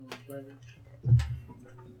flavor.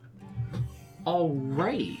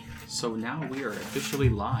 Alrighty, so now we are officially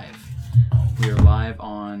live. We are live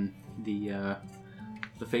on the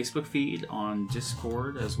Facebook feed, on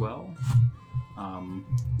Discord as well.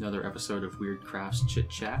 Another episode of Wyrd Crafts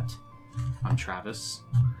Chit-Chat. I'm Travis.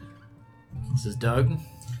 This is Doug.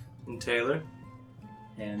 I'm Taylor.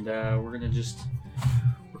 And we're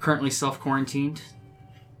currently self-quarantined.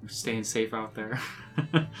 We're staying safe out there.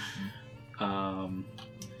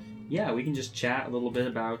 Yeah, we can just chat a little bit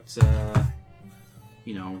about,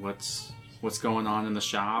 what's going on in the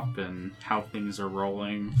shop and how things are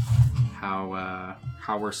rolling, how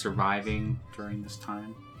we're surviving during this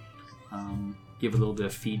time. Give a little bit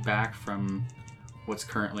of feedback from what's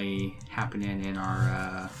currently happening in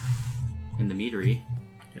our in the meadery.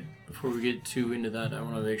 Okay. Before we get too into that, I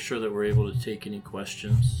want to make sure that we're able to take any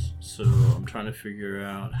questions. So I'm trying to figure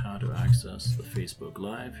out how to access the Facebook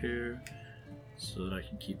Live here so that I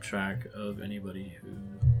can keep track of anybody who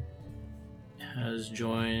has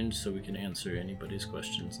joined, so we can answer anybody's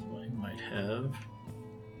questions that we might have.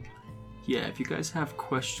 Yeah, if you guys have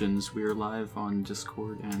questions, we are live on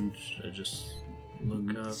Discord and Should I just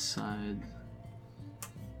look up? Side.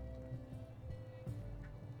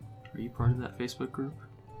 Are you part of that Facebook group?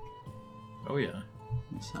 Oh yeah.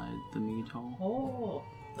 Inside the Mead Hall?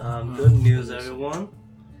 Good news, everyone.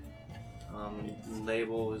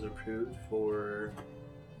 Label is approved for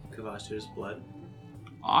Kavash's blood.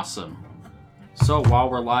 Awesome. So while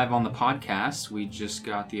we're live on the podcast, we just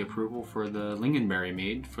got the approval for the lingonberry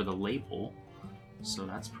mead for the label. So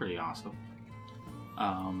that's pretty awesome.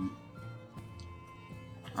 Are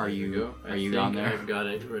you on there? I've got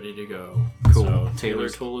it ready to go. Cool. So Taylor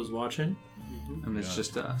Toll is watching. And it's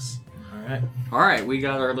just us. All Alright, we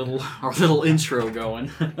got our little intro going.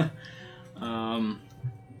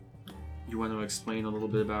 You want to explain a little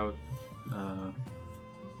bit about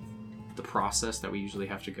the process that we usually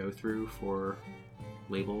have to go through for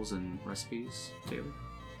labels and recipes, Taylor?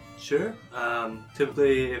 Sure.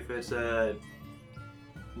 Typically, if it's a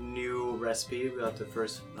new recipe, we have to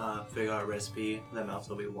first figure out a recipe, the amounts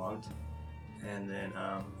that we want, and then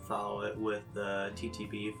follow it with the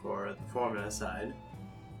TTB for the formula side,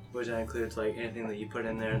 which includes like anything that you put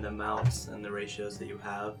in there, the amounts and the ratios that you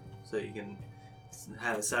have, so you can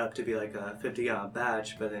have it set up to be like a 50-gallon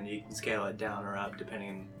batch, but then you can scale it down or up depending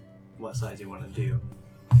on what size you want to do.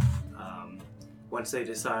 Once they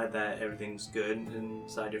decide that everything's good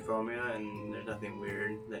inside your formula and there's nothing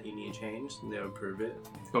weird that you need to change, then they'll approve it.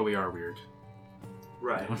 But we are weird.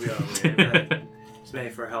 Right, we are weird, but it's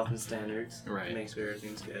made for health and standards. Right. It makes sure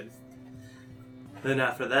everything's good. Then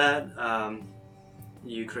after that,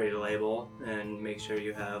 you create a label and make sure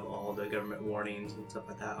you have all the government warnings and stuff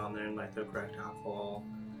like that on there, and like the correct alcohol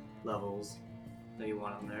levels that you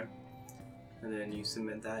want on there. And then you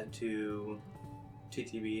submit that to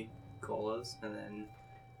TTB colas, and then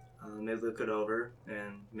they look it over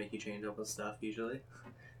and make you change up with stuff usually.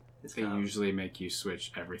 They usually make you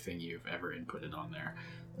switch everything you've ever inputted on there.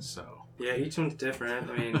 So yeah, each one's different.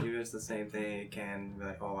 I mean, if it's the same thing, it can be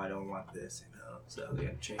like, oh, I don't want this, so we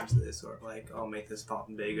have to change this, or like, I'll make this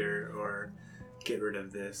font bigger, or get rid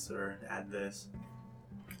of this, or add this.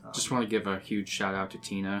 Just want to give a huge shout out to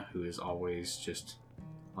Tina, who is always just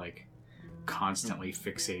like constantly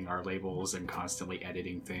fixing our labels and constantly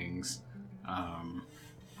editing things.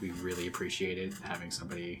 We really appreciate it, having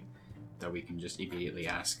somebody that we can just immediately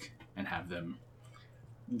ask and have them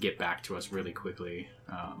get back to us really quickly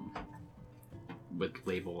with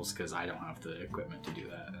labels, because I don't have the equipment to do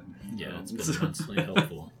that. And, Yeah, it's been immensely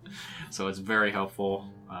helpful. So it's very helpful.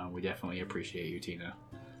 We definitely appreciate you, Tina,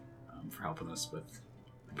 for helping us with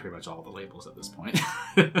pretty much all the labels at this point.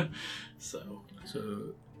 So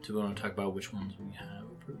do we want to talk about which ones we have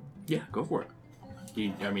approved? Yeah, go for it. Do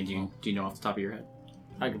you know off the top of your head?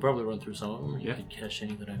 I could probably run through some of them. Yeah. You could catch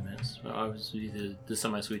any that I missed. Obviously, the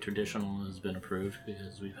semi-sweet traditional has been approved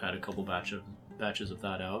because we've had a couple batches of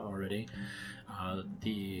that out already.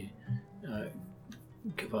 The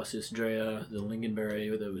Cavasius Drea, the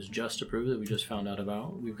lingonberry that was just approved that we just found out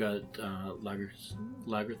about. We've got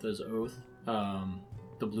Lagertha's Oath,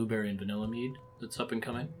 the blueberry and vanilla mead that's up and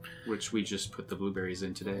coming. Which we just put the blueberries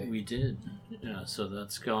in today. We did. Yeah, so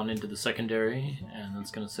that's gone into the secondary, and that's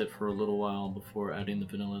going to sit for a little while before adding the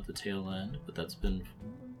vanilla at the tail end. But that's been,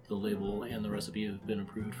 the label and the recipe have been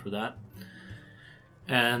approved for that.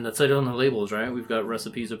 And that's it on the labels, right? We've got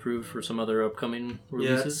recipes approved for some other upcoming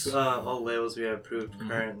releases. Yes, all labels we have approved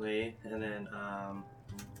currently, and then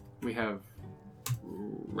we have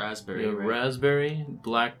raspberry. We have raspberry,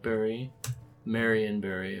 blackberry,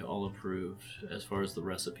 Marionberry, all approved as far as the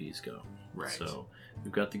recipes go. Right. So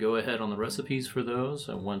we've got the go-ahead on the recipes for those,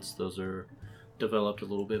 and once those are developed a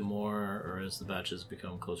little bit more, or as the batches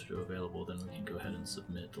become closer to available, then we can go ahead and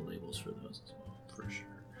submit the labels for those as well. For sure.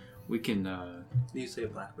 We can... Do you say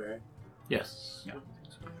blackberry? Yes.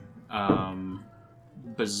 Yeah.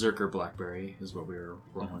 Berserker Blackberry is what we were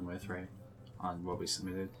rolling with, right? On what we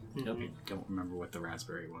submitted. Yep. I don't remember what the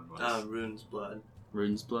raspberry one was. Rune's Blood.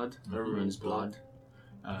 Rune's Blood? Or Rune's Blood.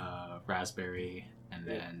 Raspberry, and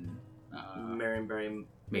then... Marionberry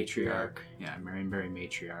Matriarch. Yeah, Marionberry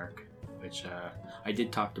Matriarch, which I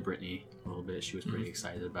did talk to Brittany a little bit. She was pretty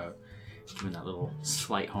excited about giving that little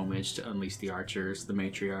slight homage to Unleash the Archers, the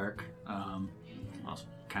Matriarch. Awesome.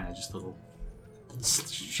 Kind of just a little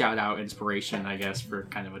shout out inspiration, I guess, for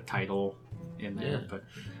kind of a title in there. Yeah. But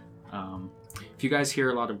if you guys hear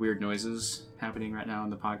a lot of weird noises happening right now in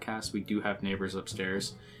the podcast, we do have neighbors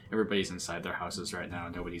upstairs. Everybody's inside their houses right now.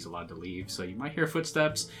 Nobody's allowed to leave. So you might hear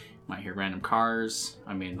footsteps, you might hear random cars.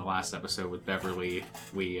 I mean, the last episode with Beverly,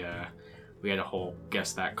 we had a whole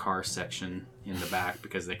guess that car section in the back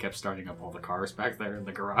because they kept starting up all the cars back there in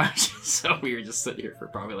the garage. So we were just sitting here for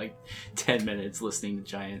probably like 10 minutes listening to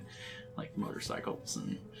giant like motorcycles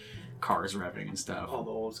and cars revving and stuff. All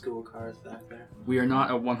the old school cars back there. We are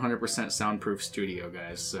not a 100% soundproof studio,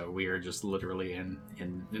 guys, so we are just literally in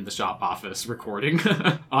the shop office recording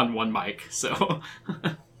on one mic. So,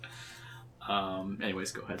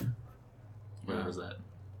 anyways, go ahead. What was that?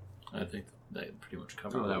 I think that pretty much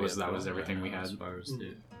covered. Oh, that was everything we had as far as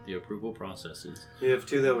the approval processes. We have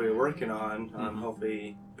two that we're working on.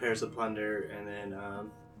 Hopefully, Pairs of Plunder, and then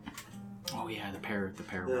oh yeah, the pair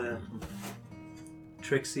the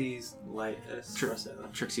Trixie's Light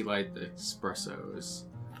Espresso. Trixie Light Espresso is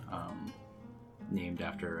named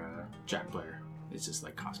after Jack Blair. It's just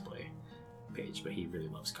like cosplay page, but he really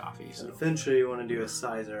loves coffee. So eventually, you want to do a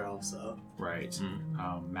sizer also. Right.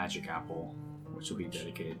 Magic Apple, which will be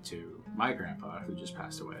dedicated to my grandpa who just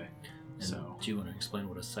passed away. And so do you want to explain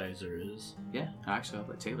what a sizer is? Yeah, actually I'll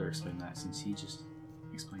let Taylor explain that since he just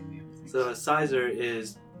explained the other things. So a sizer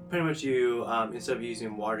is pretty much you instead of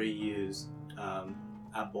using water, you use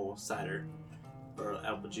apple cider or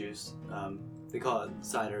apple juice. They call it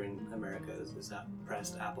cider in America. Is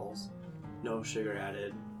pressed apples, no sugar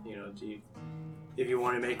added. You know, if you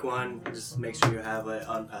want to make one, just make sure you have it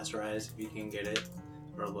unpasteurized if you can get it,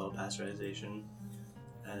 or low pasteurization,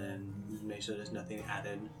 and then make sure there's nothing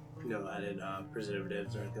added, no added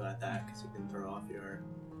preservatives or anything like that, because you can throw off your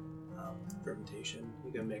fermentation.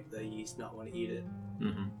 You can make the yeast not want to eat it.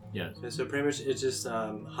 Mm-hmm. Yeah. So pretty much it's just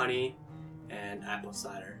honey and apple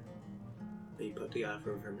cider that you put together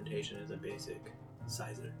for fermentation as a basic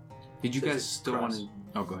cider. Did you So guys it's a still cross. want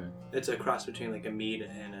to... Oh, go ahead. It's a cross between like a mead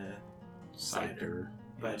and a cider, Cider.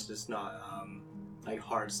 but it's just not like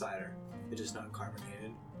hard cider. It's just not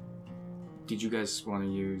carbonated. Did you guys want to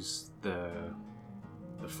use the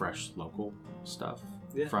fresh local stuff?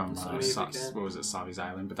 Yeah, From I mean, if you can. what was it, Savi's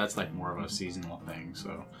Island? But that's like more of a seasonal thing,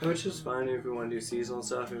 so... Which is fine if we want to do seasonal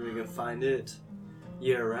stuff. If we can find it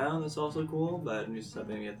year round, that's also cool. But it's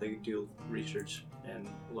something we have to do research and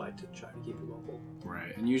like to try to keep it local.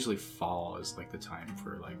 Right, and usually fall is like the time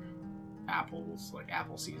for like apples, like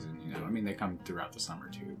apple season, you know? I mean, they come throughout the summer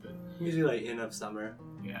too, but Usually like end of summer,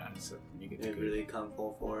 yeah, so you get the it good, really come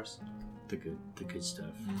full force. the good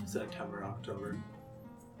stuff. September, October.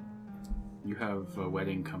 You have a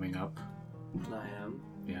wedding coming up. I am.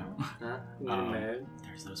 Yeah. Huh? Getting married.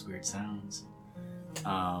 There's those weird sounds.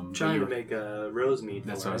 Trying but to make a rose mead.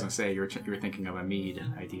 That's for what I was it. gonna say. You were thinking of a mead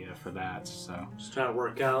idea for that, so... Just trying to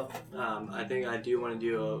work out. I think I do want to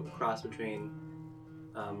do a cross between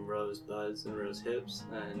rose buds and rose hips,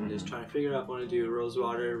 and just trying to figure out if I want to do rose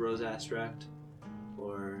water, rose extract,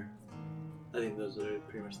 or I think those are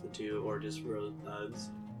pretty much the two, or just rose buds,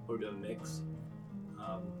 or do a mix.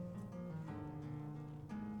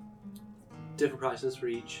 Different prices for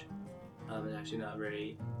each, and actually not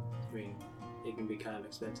very. I mean, it can be kind of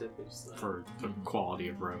expensive. It's, For the quality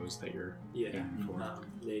of rose that you're yeah, aiming for.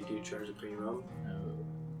 they do charge a premium.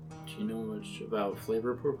 Do you know much about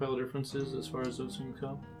flavor profile differences as far as those things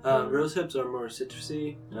go? Rose hips are more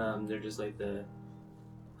citrusy. They're just like the,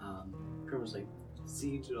 pretty much like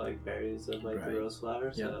seeds or like berries of like Right. the rose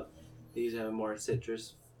flower. So Yeah. these have a more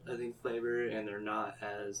citrus, I think, flavor, and they're not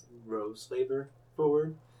as rose flavor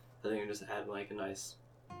forward. I think it just add like a nice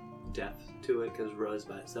depth to it, because rose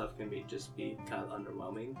by itself can be kind of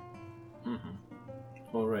underwhelming. Mm-hmm.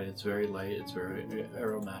 Well, right. It's very light. It's very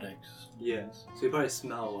aromatic. Yes. So you probably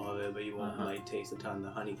smell a lot of it, but you won't Uh-huh. like taste a ton.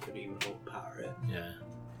 The honey could even overpower it. Yeah.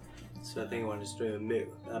 So I think I want to just do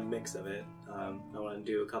a mix of it. I want to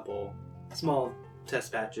do a couple small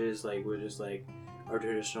test batches, like with just like our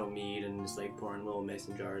traditional mead and just like pour in little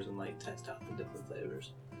mason jars and like test out the different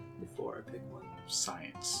flavors before I pick one.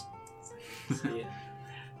 Science. So, yeah.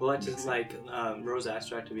 Well, I just like rose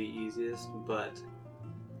extract to be easiest, but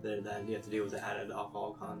then you have to deal with the added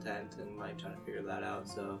alcohol content and like trying to figure that out.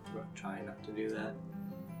 So we're trying not to do that.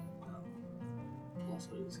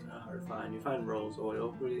 Also, it's kind of hard to find. You find rose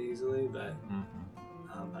oil pretty easily, but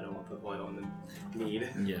I don't want to put oil in the mead.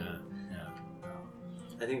 Yeah.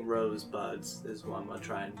 I think rose buds is what I'm gonna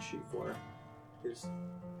try and shoot for. Just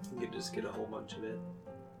get a whole bunch of it.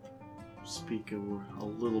 Speak a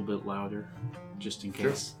little bit louder, just in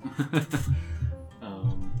case.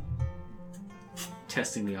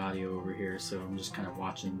 Testing the audio over here, so I'm just kind of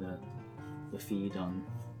watching the feed on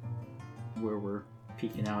where we're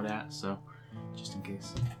peeking out at, so just in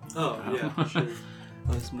case. Oh, yeah, sure.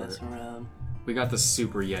 I was messing around. We got the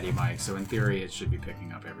Super Yeti mic, so in theory it should be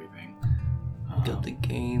picking up everything. Got the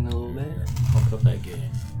gain a little bit. Pump up that gain.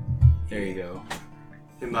 There you go.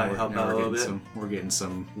 It might help out a little bit. We're getting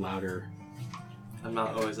some louder. I'm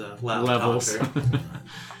not always a loud levels.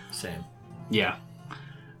 Same. Yeah.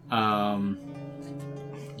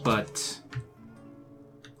 But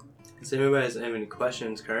if anybody has any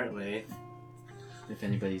questions currently, if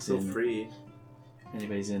anybody's feel free.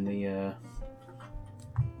 Anybody's in the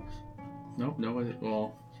Nope, nobody.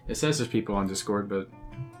 Well, it says there's people on Discord, but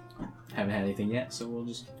haven't had anything yet, so we'll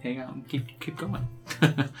just hang out and keep going.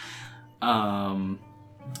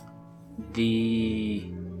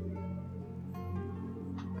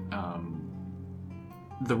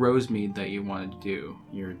 The rose mead that you wanted to do,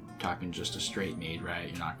 you're talking just a straight mead, right?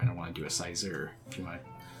 You're not going to want to do a sizer if you want,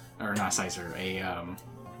 or not sizer, a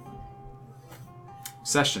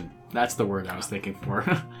session. That's the word I was thinking for.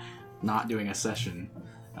 Not doing a session.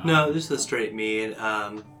 No, just a straight mead.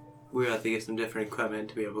 We have to get some different equipment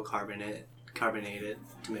to be able to carbonate it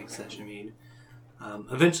to make session mead.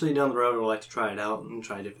 Eventually down the road, we'll like to try it out and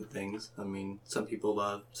try different things. I mean, some people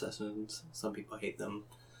love sessions, some people hate them.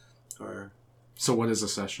 So what is a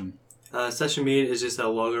session? Session mead is just a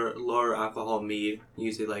lower alcohol mead,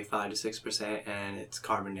 usually like 5 to 6%, and it's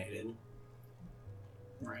carbonated.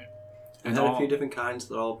 Right. I've had a few different kinds.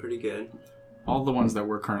 They're all pretty good. All the ones that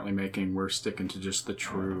we're currently making, we're sticking to just the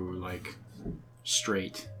true, like,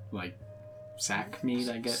 straight, like, sack mead,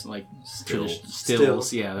 I guess. Like,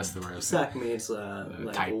 stills. Yeah, that's the word. Sack mead's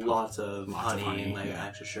like lots of honey and like yeah.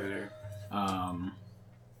 extra sugar.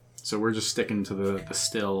 So we're just sticking to the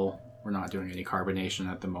still. We're not doing any carbonation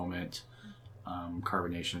at the moment.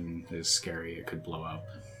 Carbonation is scary. It could blow up.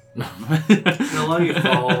 As long as you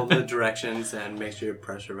follow the directions and make sure your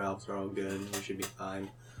pressure valves are all good, you should be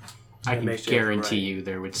fine. I can guarantee you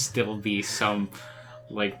there would still be some,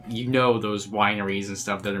 like, those wineries and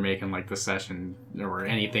stuff that are making, like, the session or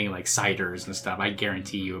anything like ciders and stuff. I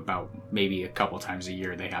guarantee you about maybe a couple times a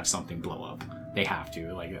year they have something blow up. They have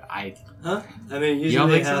to. I mean,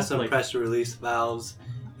 usually they have some like, pressure release valves,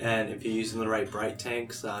 and if you're using the right bright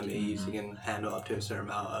tanks, it usually can handle up to a certain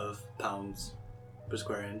amount of pounds per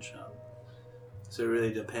square inch. So it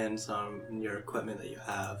really depends on your equipment that you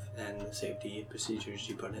have and the safety procedures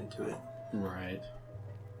you put into it. Right.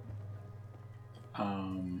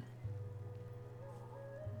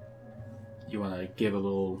 You want to give a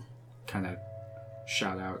little kind of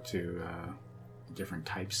shout out to different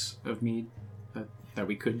types of mead that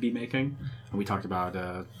we could be making. And we talked about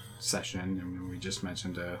a session, and we just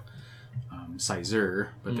mentioned a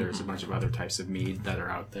sizer, but there's a bunch of other types of mead that are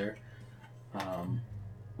out there.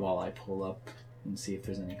 While I pull up and see if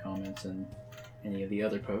there's any comments in any of the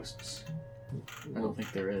other posts. I don't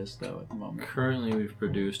think there is, though, at the moment. Currently, we've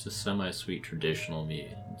produced a semi-sweet traditional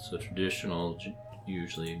mead. So traditional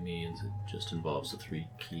usually means it just involves the 3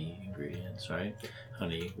 key ingredients, right?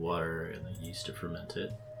 Honey, water, and the yeast to ferment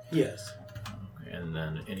it. Yes. And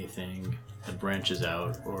then anything that branches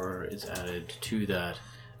out or is added to that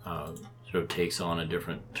sort of takes on a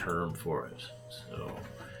different term for it. So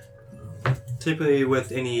typically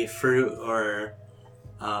with any fruit or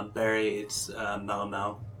berry, it's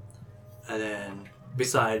melomel. And then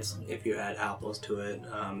besides, if you add apples to it,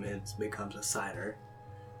 it becomes a cider.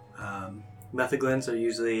 Methaglins are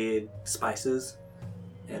usually spices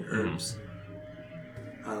and herbs.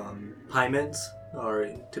 Piments are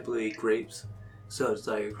typically grapes. So it's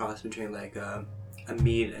like a cross between like a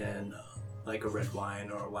mead and like a red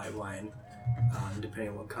wine or a white wine, depending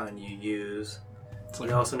on what kind you use. It's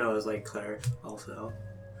like, also known as like clair. Also,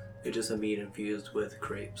 it's just a mead infused with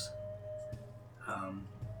grapes.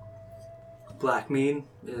 Black mead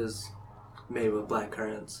is made with black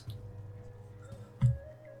currants.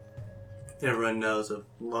 Everyone knows a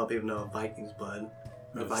lot of people know Viking's blood.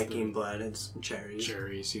 Or Viking blood. It's cherries.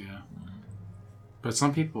 Cherries, yeah. But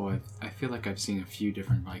some people, I feel like I've seen a few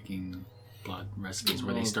different Viking blood recipes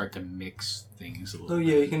where they start to mix things a little bit.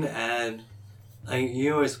 Yeah, you can add. Like,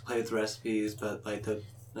 you always play with recipes, but like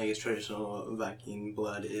its traditional Viking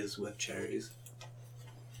blood is with cherries.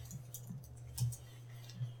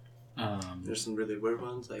 There's some really weird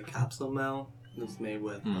ones like capsule mel that's made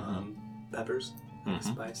with peppers,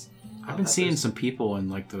 spice. I've been seeing some people in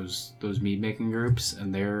like those mead making groups,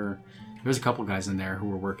 and there's a couple guys in there who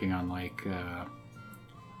were working on like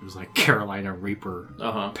it was like Carolina Reaper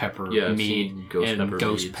pepper mead and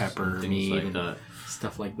ghost pepper mead like and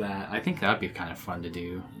stuff like that. I think that'd be kind of fun to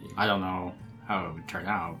do. I don't know how it would turn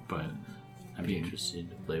out, but I'd be interested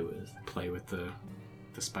to play with the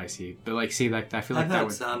spicy. But like, see, like I feel like I've that had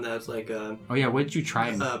would. some that's like Oh yeah, what did you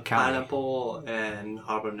try? Pineapple and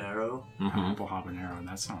habanero. Pineapple habanero,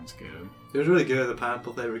 that sounds good. It was really good. The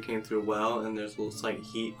pineapple flavor came through well, and there's a little slight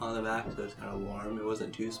heat on the back, so it's kind of warm. It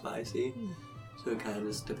wasn't too spicy, so it kind of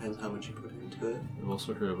just depends how much you put into it. I've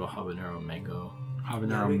also heard of a habanero mango.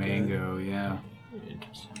 Habanero mango, yeah.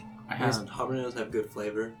 Interesting. Habaneros have good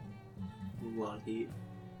flavor, a lot of heat.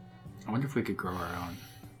 I wonder if we could grow our own.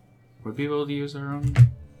 Would we be able to use our own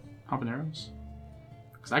habaneros?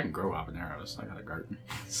 Because I can grow habaneros. I got a garden,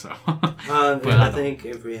 so. But I think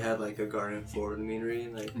if we had like a garden for the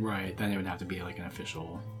meadery, like right, then it would have to be like an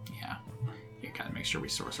official. Yeah, you kind of make sure we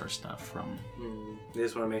source our stuff from. They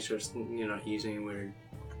just want to make sure you're not using weird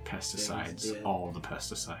pesticides. things, yeah. All the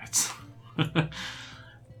pesticides.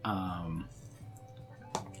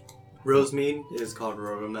 Rose mead is called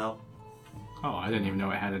Rotomel. Oh, I didn't even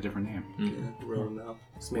know it had a different name. Yeah, Rotomel.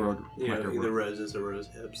 It's made either roses or rose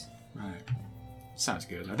hips. Right. Sounds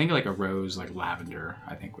good. I think like a rose, like lavender,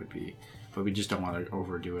 I think would be, but we just don't want to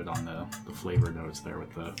overdo it on the flavor notes there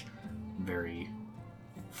with the very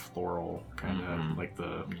floral kind of like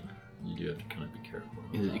the. You do have to kind of be careful.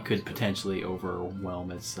 It could potentially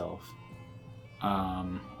overwhelm itself.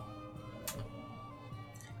 Oh,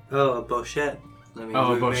 a Bochette. I mean,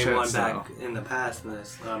 we made one back in the past in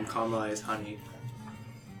this caramelized honey.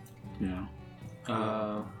 Yeah.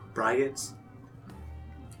 Braggots.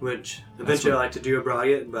 Which eventually I'd like to do a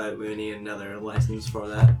braggot, but we need another license for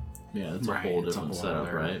that. Yeah, it's a whole different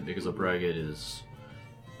setup, right? Because a braggot is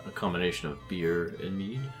a combination of beer and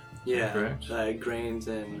mead. Yeah, correct? Grains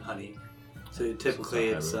and honey. So typically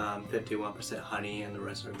it's 51% honey and the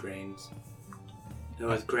rest are grains. And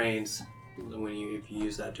with grains, if you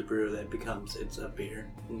use that to brew, that it's a beer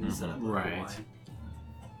instead of right.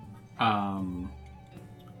 wine.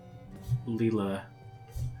 Leela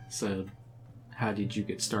said, "How did you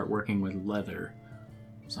start working with leather?"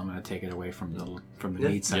 So I'm going to take it away from the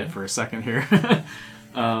mead side for a second here.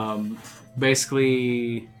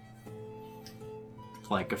 Basically,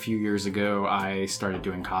 like a few years ago, I started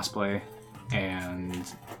doing cosplay, and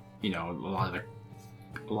a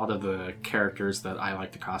lot of the characters that I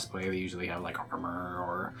like to cosplay, they usually have like armor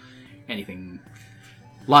or anything.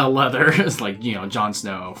 A lot of leather. It's like Jon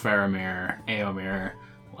Snow, Faramir, Éomer,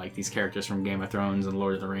 like these characters from Game of Thrones and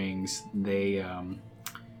Lord of the Rings. They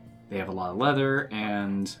have a lot of leather,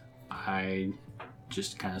 and I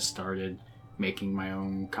just kind of started making my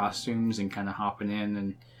own costumes and kind of hopping in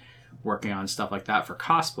and working on stuff like that for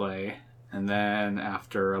cosplay. And then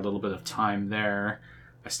after a little bit of time there,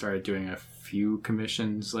 I started doing a few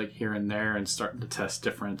commissions like here and there and starting to test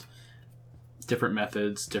different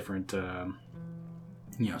methods, different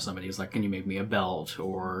somebody was like, can you make me a belt,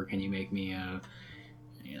 or can you make me a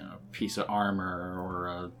piece of armor,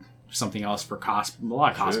 or something else for a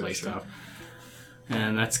lot of cosplay stuff.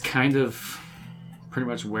 And that's kind of pretty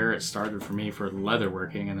much where it started for me for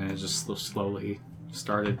leatherworking, and then it just slowly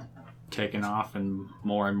started taking off, and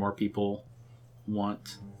more people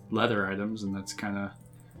want leather items, and that's kind of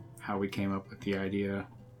how we came up with the idea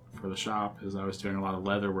for the shop. Is I was doing a lot of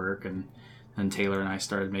leather work, and then Taylor and I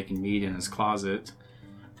started making mead in his closet,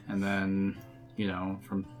 and then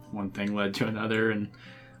from one thing led to another, and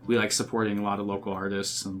we like supporting a lot of local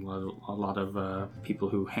artists and a lot of people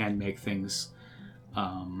who hand make things,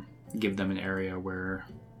 give them an area where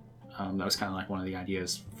that was kind of like one of the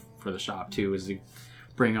ideas for the shop too, is to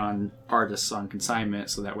bring on artists on consignment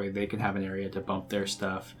so that way they can have an area to bump their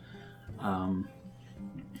stuff.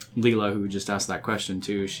 Leela, who just asked that question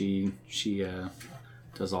too, she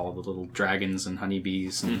does all the little dragons and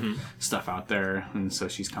honeybees and stuff out there, and so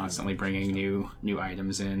she's constantly bringing new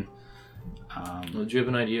items in. Do you have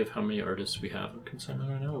an idea of how many artists we have on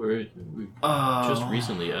consignment right now? We just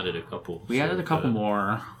recently added a couple. We added a couple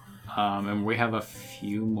more, and we have a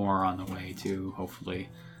few more on the way too, hopefully.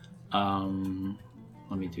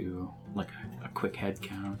 Let me do like a quick head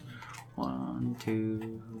count. 1,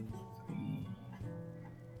 2, 3,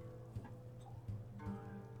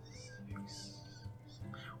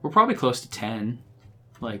 we're probably close to 10,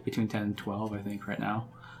 like between 10 and 12, I think, right now.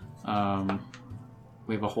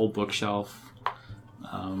 We have a whole bookshelf.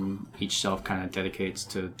 Each shelf kind of dedicates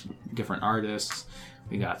to different artists.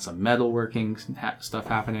 We got some metalworking stuff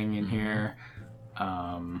happening in here.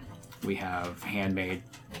 We have handmade,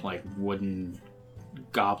 like, wooden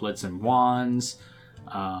goblets and wands.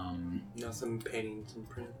 Some paintings and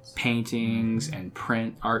prints. Paintings and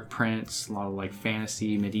art prints. A lot of, like,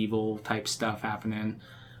 fantasy, medieval type stuff happening.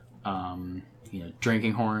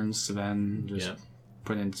 Drinking horns. So then just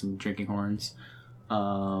put in some drinking horns.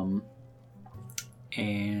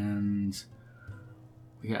 And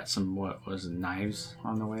we got some, knives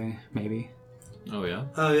on the way, maybe? Oh, yeah?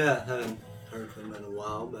 Oh, yeah. I haven't heard from them in a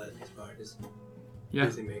while, but as far as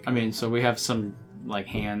busy making. I mean, so we have some, like,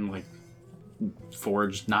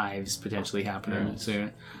 forged knives potentially happening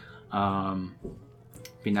soon.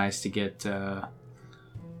 Be nice to get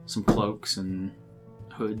some cloaks and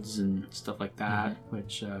hoods and stuff like that,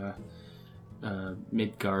 which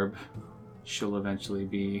Midgarb she'll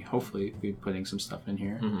eventually hopefully be putting some stuff in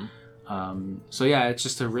here. So yeah, it's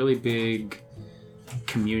just a really big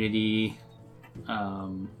community.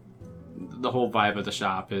 The whole vibe of the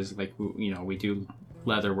shop is like, we do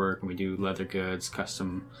leather work and we do leather goods,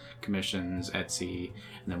 custom commissions, Etsy,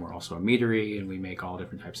 and then we're also a meadery and we make all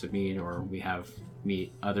different types of meat, or we have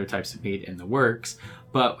other types of meat in the works,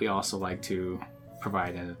 but we also like to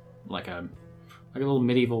provide a little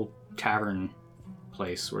medieval tavern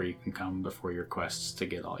place where you can come before your quests to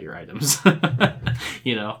get all your items.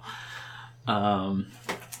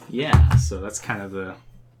 So that's kind of the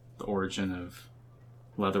origin of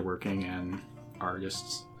leatherworking and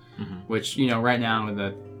artists, which right now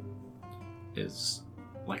that is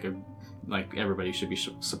like everybody should be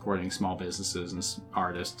supporting small businesses and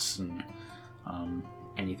artists and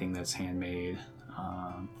anything that's handmade.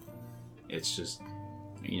 It's just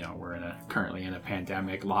we're currently in a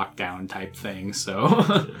pandemic lockdown type thing,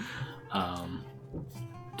 so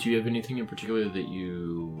do you have anything in particular that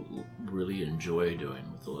you really enjoy doing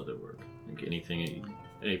with the leatherwork? Like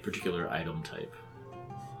any particular item type?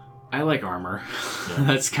 I like armor. Yeah.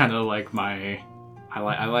 That's kind of like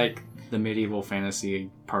I like the medieval fantasy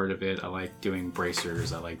part of it. I like doing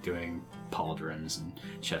bracers. I like doing pauldrons and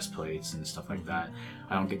chest plates and stuff like that.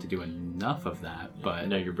 I don't get to do enough of that, but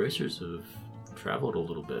now your bracers have traveled a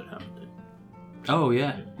little bit, haven't they? Oh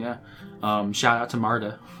yeah. Shout out to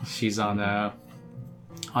Marta. She's on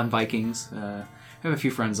Vikings. I have a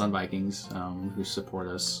few friends on Vikings who support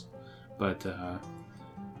us, but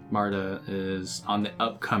Marta is on the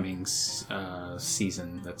upcoming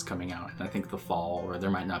season that's coming out. I think the fall, or there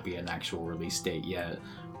might not be an actual release date yet,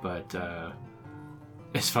 but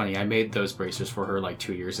it's funny. I made those bracers for her like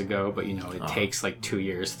 2 years ago, but it takes like 2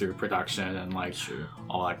 years through production and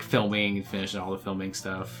all like filming and finishing all the filming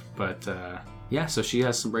stuff. But so she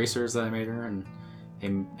has some bracers that I made her, and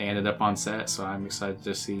they ended up on set. So I'm excited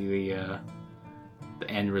to see the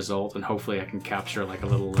end result, and hopefully I can capture like a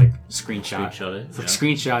little like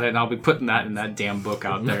screenshot it, and I'll be putting that in that damn book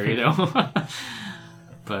out there,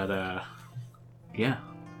 But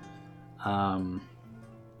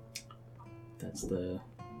that's the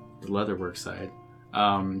leatherwork side.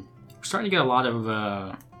 We're starting to get a lot of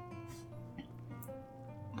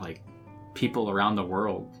like people around the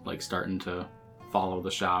world like starting to follow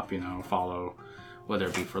the shop, follow whether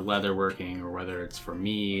it be for leatherworking or whether it's for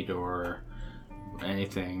Mead or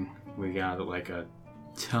anything. We got like a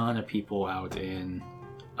ton of people out in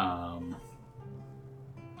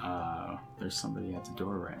there's somebody at the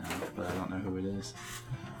door right now, but I don't know who it is.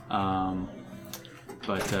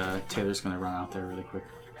 But Taylor's gonna run out there really quick.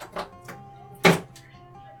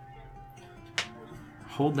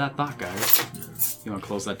 Hold that thought, guys. You want to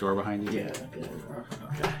close that door behind you? Yeah.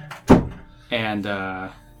 Okay. And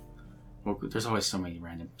there's always so many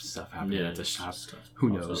random stuff happening at the shop. Who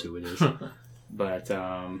knows who it is? But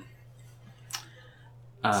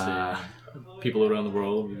people around the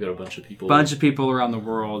world. We've got a bunch of people. Bunch of people around the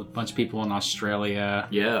world. Bunch of people in Australia.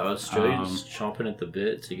 Yeah, Australia's chomping at the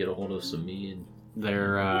bit to get a hold of some Mead.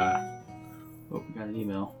 They're we got an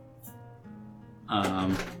email.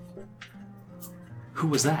 Who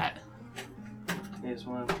was that? They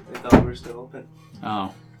thought we were still open.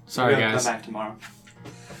 Oh, sorry guys. Come back tomorrow.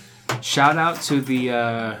 Shout out to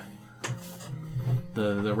the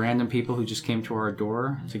random people who just came to our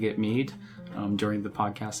door to get Mead during the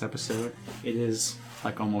podcast episode. It is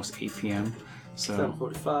like almost 8 p.m. So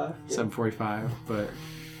 7:45. 7:45. But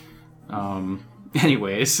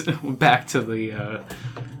anyways, back to the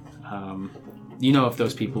if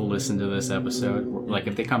those people listen to this episode, like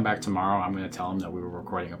if they come back tomorrow, I'm going to tell them that we were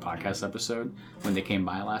recording a podcast episode when they came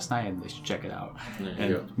by last night, and they should check it out.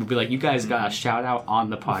 And we'll be like, you guys got a shout out on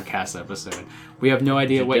the podcast episode. We have no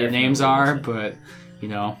idea what your names are, but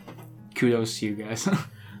kudos to you guys.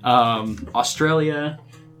 Australia,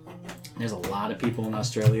 there's a lot of people in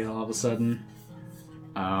Australia all of a sudden.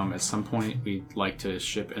 At some point, we'd like to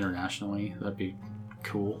ship internationally. That'd be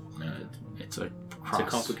cool. It's a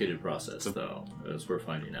complicated process, though, as we're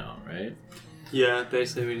finding out, right? Yeah,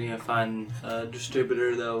 basically we need to find a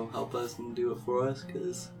distributor that will help us and do it for us,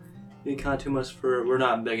 because we can't too much we're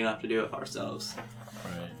not big enough to do it ourselves.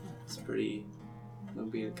 Right. It'll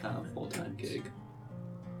be a kind of full-time gig.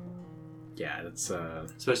 Yeah, that's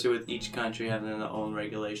especially with each country having their own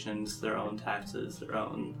regulations, their own taxes, their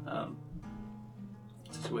own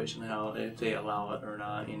situation, how if they allow it or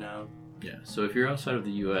not, Yeah, so if you're outside of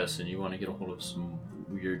the U.S. and you want to get a hold of some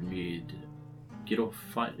Wyrd mead,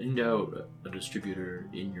 find out a distributor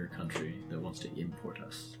in your country that wants to import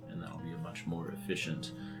us, and that'll be a much more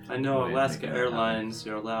efficient. I know Alaska Airlines,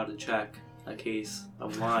 you're allowed to check a case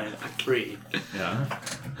of wine free. Yeah.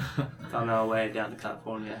 On our way down to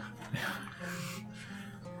California.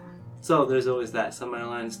 So there's always that. Some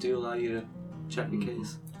airlines do allow you to check a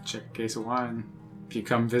case. Check a case of wine. If you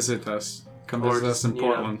come visit us, visit us in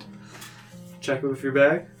Portland. Check it with your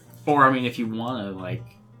bag. Or, if you want to,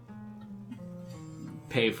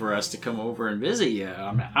 pay for us to come over and visit you,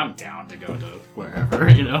 I'm down to go to wherever,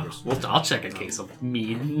 I'll check a case of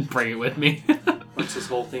mead and bring it with me. Once this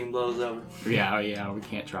whole thing blows over. Yeah, we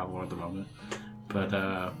can't travel at the moment. But,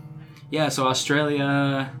 so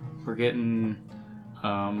Australia, we're getting,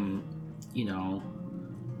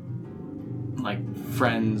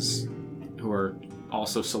 friends who are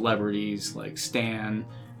also celebrities, like Stan,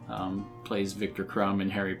 plays Victor Crumb in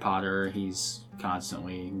Harry Potter. He's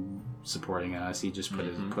constantly supporting us. He just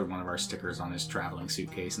put one of our stickers on his traveling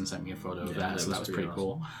suitcase and sent me a photo of that, so that was pretty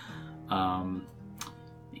cool.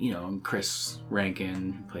 Chris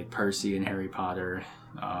Rankin, who played Percy in Harry Potter.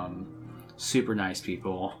 Super nice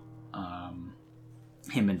people.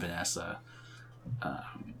 Him and Vanessa.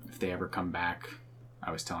 If they ever come back,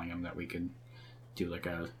 I was telling him that we could do a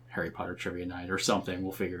Harry Potter trivia night or something.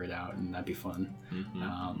 We'll figure it out, and that'd be fun.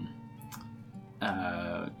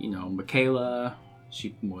 Michaela,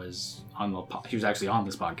 she was actually on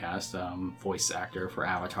this podcast, voice actor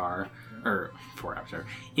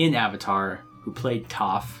in Avatar, who played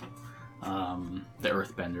Toph, the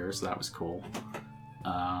Earthbender, so that was cool.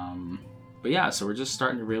 So we're just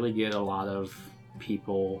starting to really get a lot of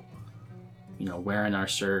people, wearing our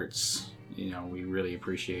shirts. We really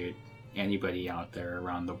appreciate anybody out there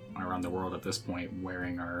around the world at this point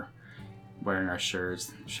wearing our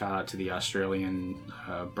shirts. Shout out to the Australian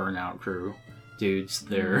Burnout crew dudes.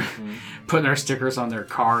 They're putting our stickers on their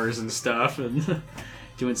cars and stuff, and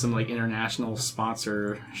doing some international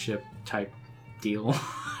sponsorship type deal.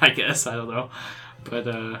 I guess, I don't know, but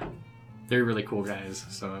they're really cool guys.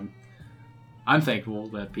 So I'm thankful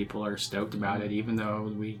that people are stoked about it, even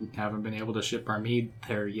though we haven't been able to ship our mead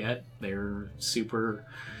there yet. They're super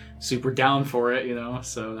down for it,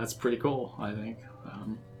 so that's pretty cool, I think.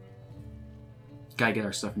 Gotta get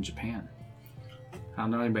our stuff in Japan. I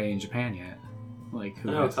don't know anybody in Japan yet. I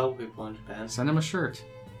know a couple people in Japan. Send them a shirt.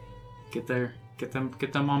 Get them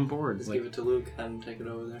on board. Just give it to Luke, have him take it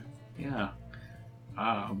over there. Yeah.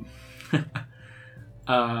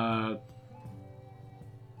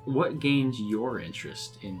 What gained your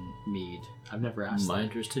interest in mead? I've never asked my that.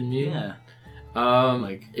 interest in mead? Yeah.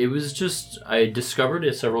 It was just, I discovered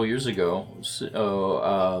it several years ago. So,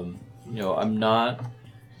 I'm not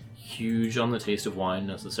huge on the taste of wine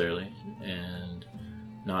necessarily, and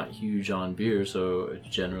not huge on beer, so it's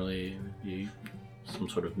generally some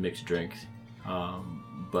sort of mixed drink.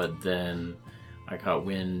 But then I caught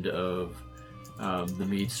wind of the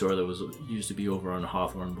mead store that used to be over on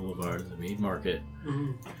Hawthorne Boulevard, the Mead Market.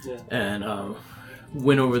 Yeah. And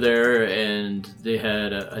went over there, and they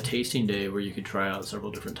had a tasting day where you could try out several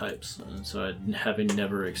different types. And so, having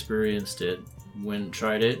never experienced it, went and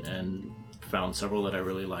tried it and found several that I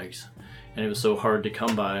really liked. And it was so hard to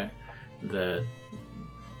come by that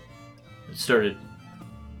it started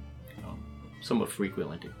somewhat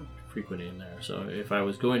frequenting there. So if I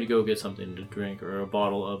was going to go get something to drink or a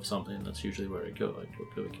bottle of something, that's usually where I'd go. I'd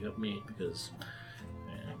go get mead, because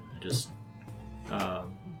I just I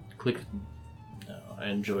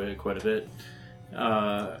enjoy it quite a bit.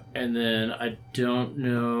 And then I don't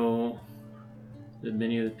know that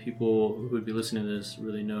many of the people who would be listening to this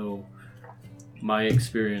really know my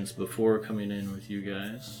experience before coming in with you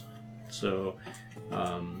guys. So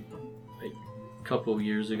a couple of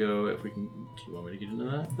years ago, if we can, do you want me to get into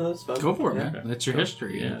that? No, that's fun. Go for it, Yeah. man. That's your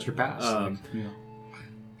history. Yeah. It's your past. A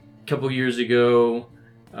couple of years ago,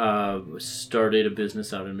 started a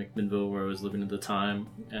business out in McMinnville where I was living at the time,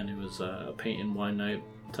 and it was a paint and wine night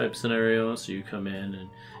type scenario. So you come in and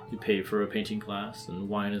you pay for a painting class, and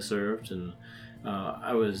wine is served, and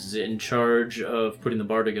I was in charge of putting the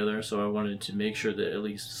bar together, so I wanted to make sure that at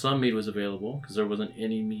least some mead was available, because there wasn't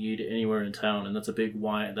any mead anywhere in town, and that's a big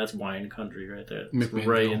wine. That's wine country right there. It's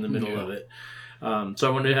right in the middle of it. So I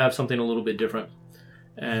wanted to have something a little bit different,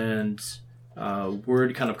 and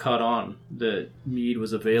word kind of caught on that mead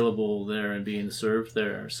was available there and being served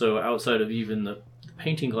there. So outside of even the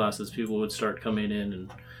painting classes, people would start coming in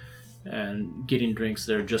and getting drinks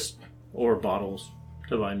there, or bottles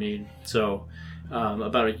to buy mead. So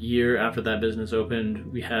about a year after that business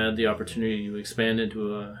opened, we had the opportunity to expand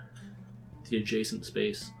into the adjacent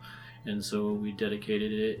space, and so we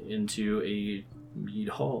dedicated it into a mead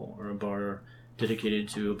hall, or a bar dedicated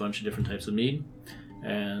to a bunch of different types of mead.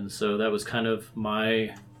 And so that was kind of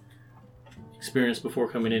my experience before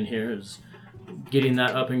coming in here, is getting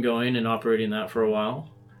that up and going and operating that for a while,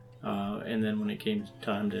 and then when it came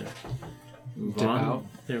time to move on,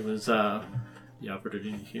 there was the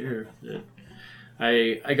opportunity here that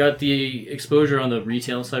I got the exposure on the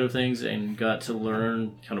retail side of things and got to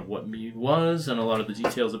learn kind of what mead was and a lot of the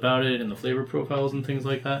details about it and the flavor profiles and things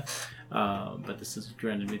like that. But this has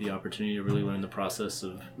granted me the opportunity to really learn the process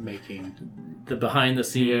of making the behind the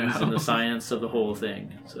scenes and the science of the whole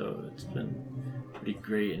thing. So it's been pretty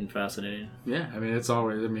great and fascinating. Yeah, I mean, it's a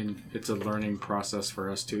learning process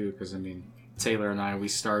for us too, because Taylor and I, we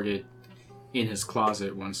started in his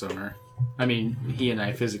closet one summer. I mean, he and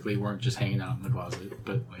I physically weren't just hanging out in the closet,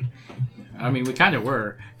 but we kind of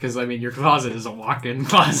were, because your closet is a walk-in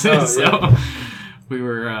closet. So we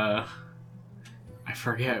were, I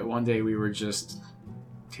forget, one day we were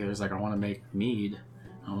Taylor's like, I want to make mead.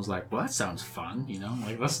 And I was like, well, that sounds fun,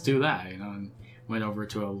 let's do that, and went over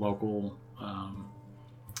to a local,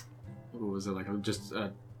 what was it,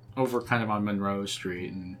 over kind of on Monroe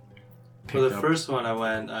Street, and for the first one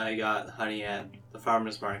I got honey at the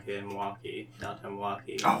farmer's market in Milwaukee, downtown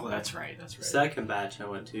Milwaukee. Oh, that's right. Second batch I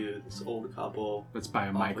went to this old couple. That's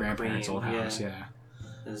by my grandparents' old house, yeah.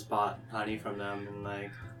 I just bought honey from them, and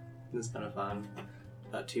it was kind of fun.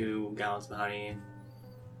 About 2 gallons of honey.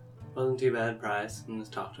 Wasn't too bad price, and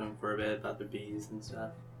just talked to them for a bit about the bees and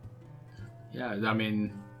stuff. Yeah,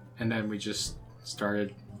 and then we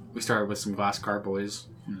started with some glass carboys.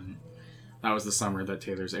 That was the summer that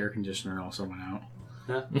Taylor's air conditioner also went out.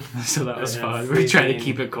 Yeah. So that was fun. We were trying to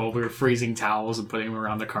keep it cold. We were freezing towels and putting them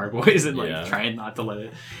around the carboys and trying not to let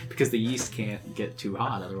it, because the yeast can't get too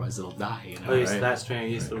hot, otherwise it'll die. That strain of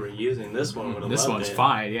yeast that we're using, this one would have. This one's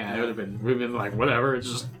fine. Yeah, it would have been. We've been like, whatever. It's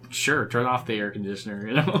just turn off the air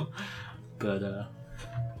conditioner. But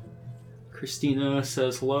Christina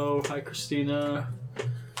says hello. Hi, Christina.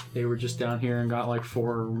 They were just down here and got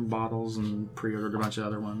 4 bottles and pre-ordered a bunch of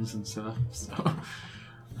other ones and stuff. So,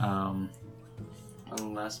 one of the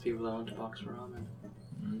last people that went to Box Ramen.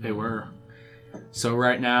 They were. So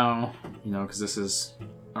right now, because this is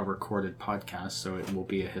a recorded podcast, so it will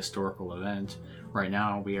be a historical event. Right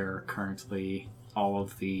now, we are currently, all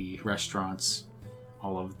of the restaurants,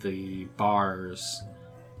 all of the bars,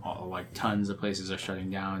 tons of places are shutting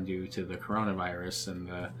down due to the coronavirus and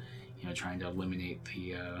the trying to eliminate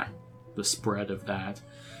the spread of that.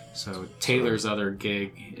 So Taylor's other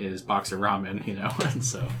gig is Box of Ramen, and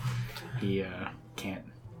so he can't.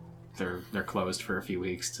 They're closed for a few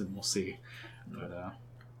weeks, and we'll see. But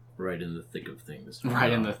right in the thick of things.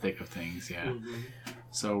 Right in the thick of things, yeah. Mm-hmm.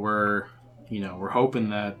 So we're hoping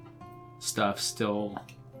that stuff still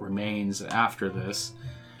remains after this,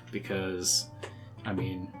 because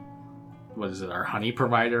what is it? Our honey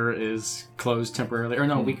provider is closed temporarily, or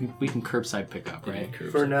no? We can curbside pick up, right?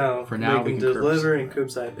 For now, we can deliver and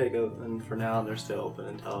curbside pick up, and for now they're still open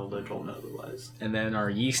until they're told otherwise. And then our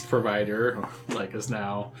yeast provider, is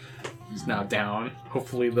now down.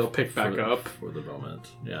 Hopefully they'll pick back up for the moment.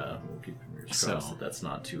 Yeah, we'll keep fingers crossed that's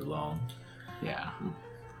not too long. Yeah.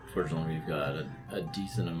 Fortunately, we've got a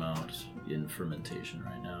decent amount in fermentation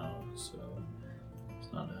right now, so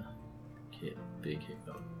it's not a big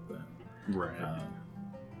hiccup, but. Right.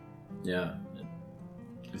 Yeah.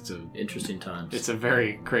 It's a interesting time. It's a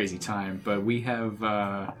very crazy time, but we have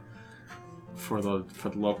for the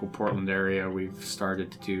local Portland area, we've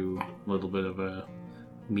started to do a little bit of a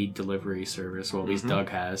mead delivery service. Well, at least Doug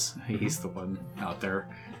has. He's the one out there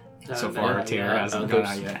So far, Taylor hasn't gone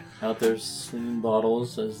out yet. Out there slinging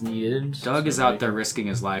bottles as needed. Doug is out there risking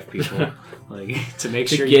his life, people, like to make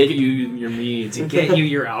to sure get you your mead, to get you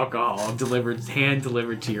your alcohol hand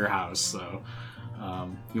delivered to your house. So,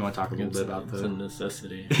 you want to talk a little bit about It's a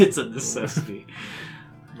necessity. It's a necessity.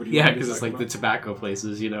 Yeah, because it's like the tobacco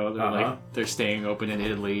places, they're they're staying open in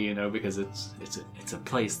Italy, because it's a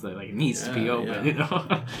place that like needs to be open,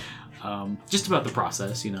 just about the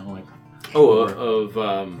process, like.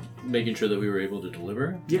 Of making sure that we were able to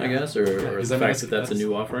deliver, I guess, or the fact that that's a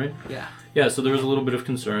new offering. Yeah. Yeah, so there was a little bit of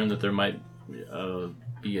concern that there might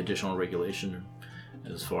be additional regulation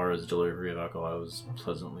as far as delivery of alcohol. I was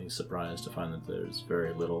pleasantly surprised to find that there's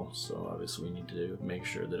very little, so obviously we need to make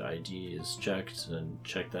sure that ID is checked and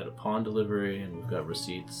check that upon delivery, and we've got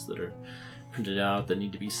receipts that are printed out that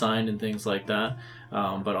need to be signed and things like that.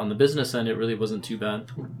 But on the business end, it really wasn't too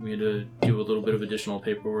bad. We had to do a little bit of additional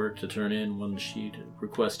paperwork to turn in one sheet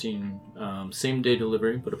requesting same-day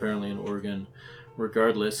delivery, but apparently in Oregon,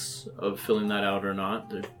 regardless of filling that out or not,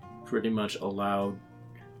 they're pretty much allowed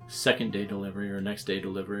second-day delivery or next-day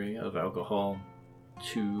delivery of alcohol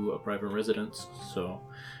to a private residence. So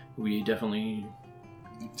we definitely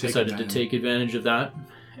decided to take advantage of that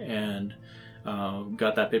and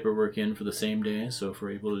got that paperwork in for the same day. So if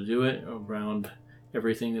we're able to do it around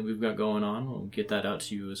everything that we've got going on, we'll get that out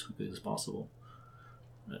to you as quickly as possible.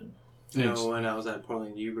 When I was at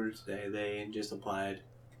Portland Wyrd today, they just applied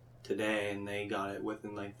today and they got it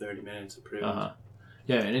within like 30 minutes approved.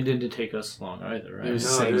 Yeah, and it didn't take us long either, right? It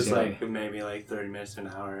was like maybe like 30 minutes to an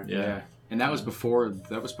hour. Yeah. And that was before the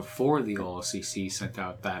OLCC sent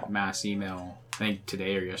out that mass email, I think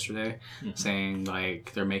today or yesterday, saying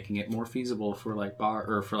like they're making it more feasible for like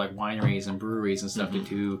wineries and breweries and stuff to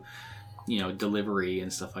do, delivery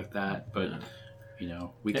and stuff like that. But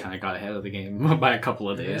we kind of got ahead of the game by a couple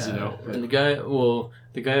of days, And the guy at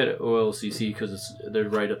OLCC, because they're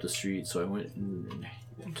right up the street, so I went and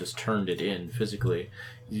just turned it in physically.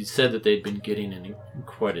 He said that they'd been getting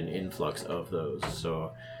quite an influx of those,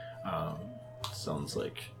 so. Sounds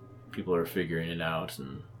like people are figuring it out,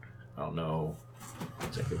 and I don't know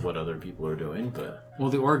exactly what other people are doing, but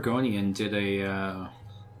the Oregonian did an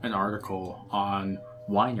article on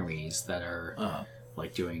wineries that are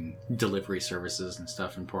like doing delivery services and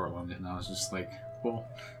stuff in Portland, and I was just like, well,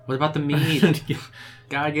 what about the mead?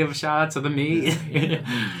 Gotta give a shout out to the mead.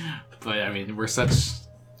 But I mean, we're such,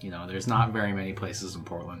 there's not very many places in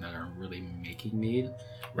Portland that are really making mead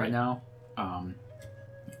right now.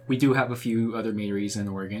 We do have a few other meaderies in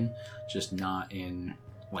Oregon, just not in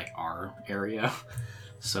like our area.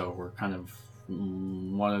 So we're kind of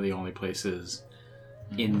one of the only places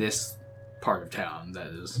in this part of town that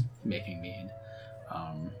is making mead.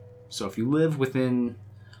 So if you live within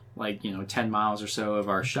 10 miles or so of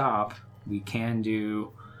our shop, we can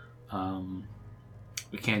do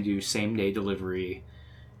same day delivery.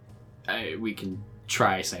 We can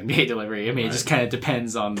try same day delivery. I mean, it just kind of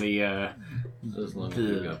depends on the. As long as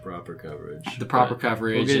we've got proper coverage. The proper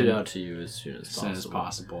coverage. We'll get it out to you as soon as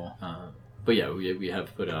possible. But yeah, we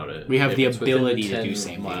have put out it. We have the ability to do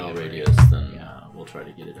same mile day radius, then we'll try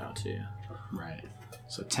to get it out to you. Right.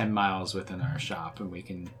 So 10 miles within our shop, and we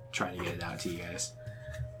can try to get it out to you guys.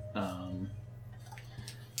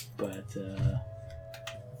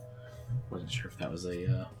 Wasn't sure if that was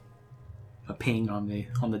a ping on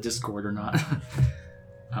the Discord or not.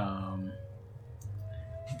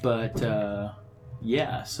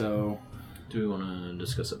 So do we want to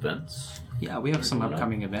discuss events? Yeah, we have some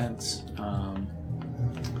upcoming events.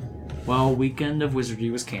 Weekend of Wizardry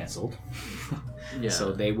was canceled.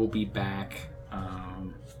 So they will be back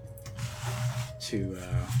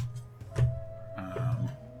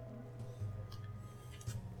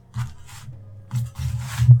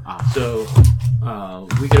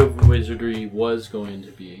Weekend of Wizardry was going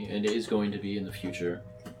to be, and is going to be in the future,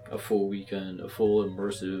 a full weekend, a full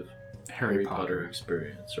immersive Harry Potter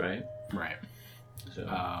experience, right? Right. So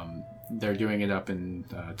they're doing it up in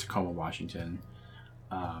Tacoma, Washington.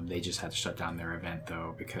 They just had to shut down their event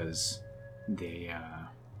though because they,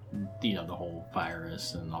 the whole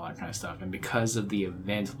virus and all that kind of stuff, and because of the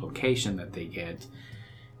event location that they get,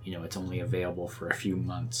 it's only available for a few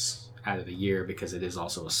months out of the year because it is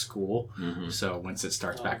also a school. Mm-hmm. So once it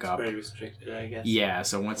starts back up, very restricted, I guess. Yeah.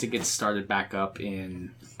 So once it gets started back up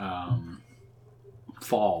in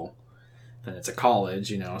fall, then it's a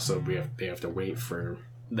college, so they have to wait for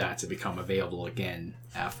that to become available again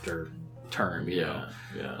after term, you know.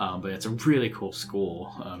 Yeah. But it's a really cool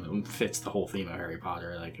school. It fits the whole theme of Harry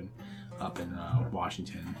Potter, up in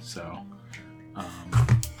Washington. So,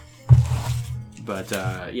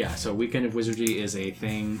 so Weekend of Wizardry is a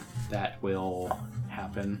thing that will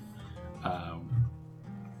happen.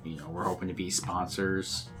 We're hoping to be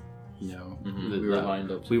sponsors. We were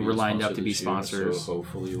lined up. We were lined up to be sponsors. So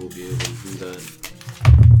hopefully we'll be able to do that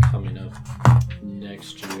coming up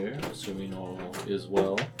next year, assuming all is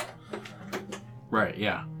well. Right.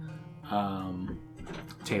 Yeah.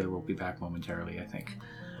 Taylor will be back momentarily, I think.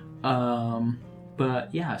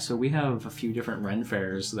 But yeah, so we have a few different Ren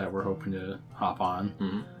fairs that we're hoping to hop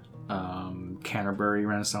on. Canterbury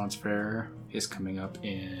Renaissance Fair is coming up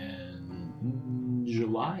in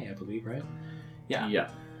July, I believe, right? Yeah. Yeah.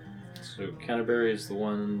 So Canterbury is the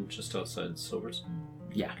one just outside Silverton.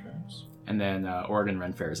 Yeah. And then Oregon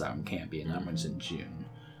Ren Fair is out in Canby, and that one's in June.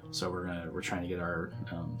 So we're trying to get our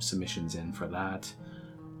submissions in for that.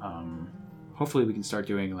 Hopefully we can start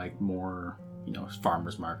doing like more,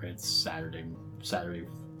 farmers markets, Saturday,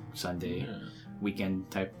 Sunday, weekend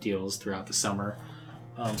type deals throughout the summer.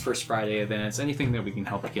 First Friday events, anything that we can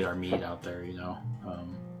help get our mead out there,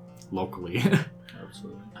 locally.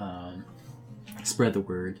 Absolutely. Spread the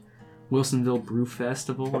word. Wilsonville Brew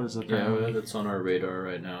Festival is that's on our radar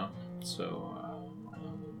right now. So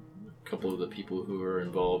a couple of the people who are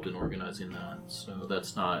involved in organizing that. So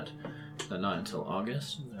that's not until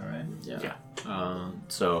August. Is that right? Yeah.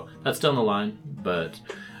 So that's down the line, but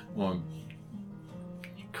we'll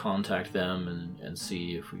contact them and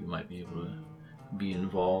see if we might be able to be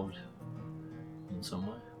involved in some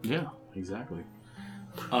way. Yeah, exactly.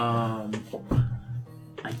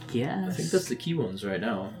 I guess. I think that's the key ones right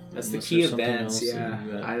now. That's the key events,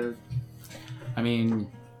 yeah. I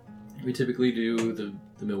mean, we typically do the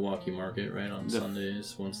Milwaukee market, right, on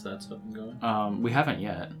Sundays once that's up and going. We haven't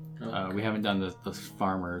yet. Okay. We haven't done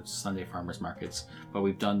the Sunday farmers markets, but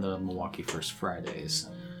we've done the Milwaukee First Fridays.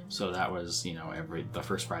 So that was, the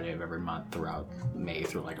first Friday of every month throughout May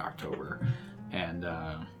through like October. And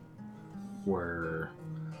we're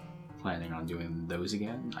planning on doing those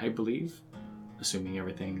again, I believe, assuming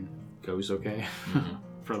everything goes okay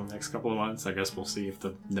for the next couple of months. I guess we'll see if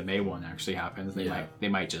the May one actually happens. They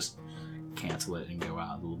might just cancel it and go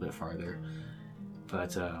out a little bit farther.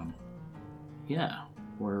 But yeah,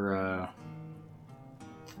 we're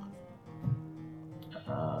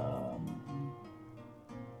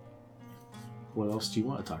what else do you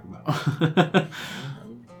want to talk about?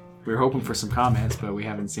 We were hoping for some comments, but we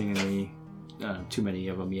haven't seen any too many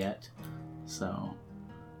of them yet. So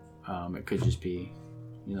it could just be,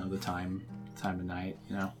 the time of night,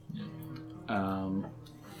 Yeah.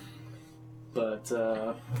 But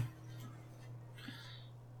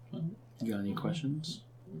you got any questions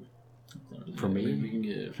for me? We can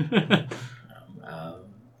give.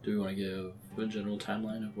 Do we want to give a general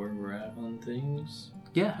timeline of where we're at on things?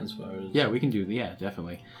 Yeah. As far as we can do. Yeah,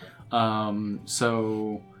 definitely.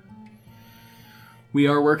 So we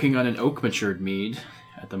are working on an oak matured mead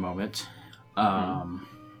at the moment.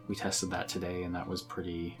 We tested that today, and that was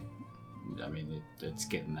pretty. I mean, it's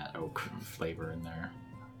getting that oak flavor in there.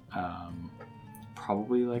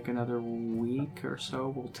 Probably like another week or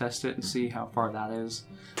so, we'll test it and see how far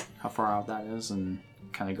out that is, and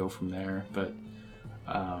kind of go from there. But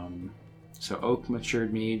so oak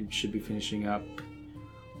matured mead should be finishing up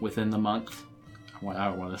within the month. I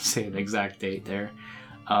don't want to say an exact date there.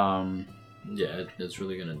 Yeah, it's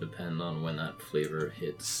really going to depend on when that flavor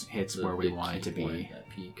hits where we want it to be. That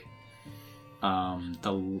peak.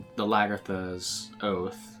 The Lagertha's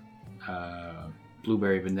Oath,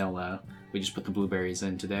 blueberry vanilla. We just put the blueberries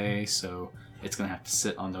in today, so it's going to have to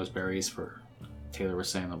sit on those berries for, Taylor was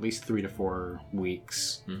saying, at least 3 to 4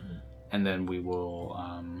 weeks. And then we will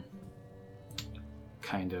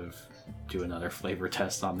kind of do another flavor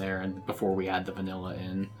test on there and before we add the vanilla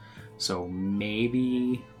in. So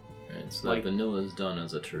maybe... Right, so that vanilla is done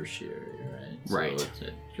as a tertiary, right? So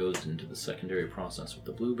it goes into the secondary process with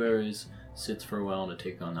the blueberries, sits for a while to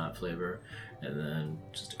take on that flavor, and then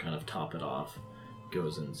just to kind of top it off,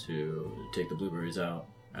 goes into take the blueberries out,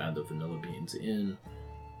 add the vanilla beans in,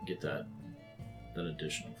 get that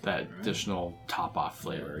additional flavor, additional top off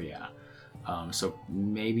flavor. Yeah. So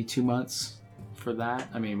maybe 2 months for that.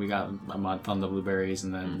 I mean, we got a month on the blueberries,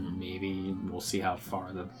 and then maybe we'll see how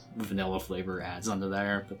far the vanilla flavor adds under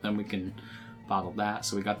there, but then we can bottle that.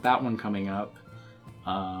 So we got that one coming up,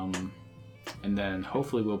 and then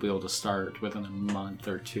hopefully we'll be able to start within a month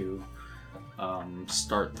or two,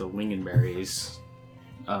 start the lingonberries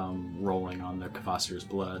rolling on the Kvasir's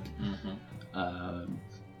blood.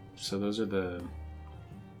 So those are the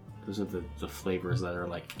flavors that are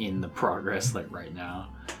like in the progress like right now.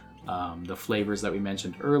 The flavors that we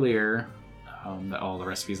mentioned earlier, all the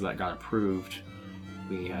recipes that got approved,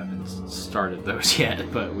 we haven't started those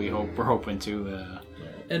yet, but we're hoping to.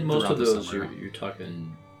 And most of those you're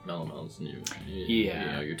talking melons. And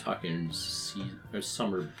you're talking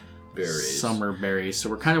summer berries. Summer berries. So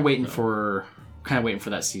we're kind of waiting for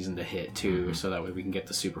that season to hit too, so that way we can get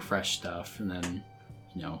the super fresh stuff and then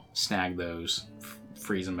snag those,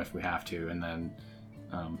 freeze them if we have to, and then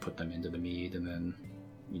put them into the mead and then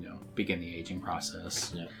begin the aging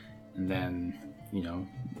process. Yeah. And then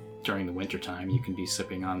during the winter time you can be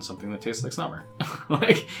sipping on something that tastes like summer.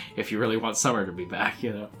 Like if you really want summer to be back,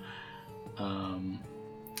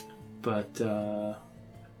 but we're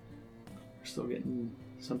still getting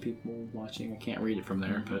some people watching. I can't read it from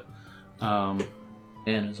there, but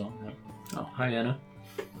Anna's on that. Oh, hi Anna.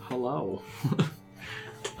 Hello.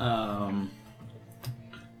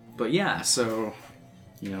 But yeah, so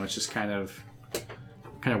it's just kind of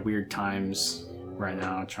weird times right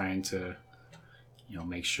now, trying to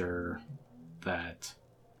make sure that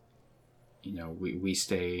we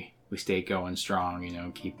stay going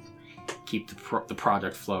strong, keep the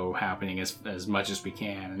product flow happening as much as we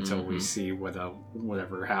can until we see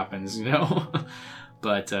whatever happens,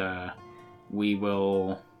 but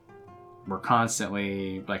we're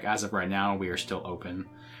constantly, like, as of right now, we are still open.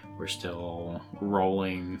 We're still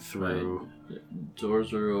rolling through. Right.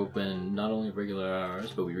 Doors are open, not only regular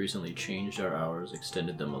hours, but we recently changed our hours,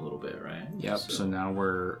 extended them a little bit, right? Yep. So now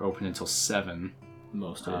we're open until 7.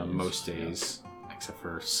 Most days. Most days, except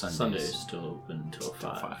for Sundays. Sundays still open until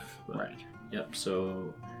 5. Right. Yep.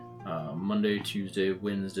 So Monday, Tuesday,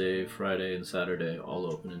 Wednesday, Friday, and Saturday all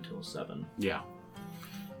open until 7. Yeah.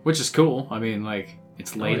 Which is cool. I mean, like,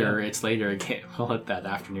 it's later. Oh, yeah. It's later. We'll hit that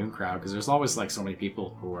afternoon crowd because there's always like so many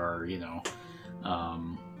people who are,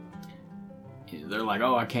 they're like,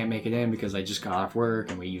 oh, I can't make it in because I just got off work,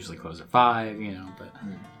 and we usually close at 5. But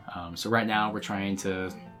so right now we're trying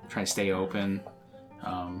to stay open,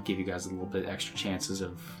 give you guys a little bit extra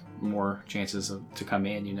more chances to come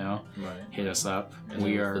in. Right. Hit us up. And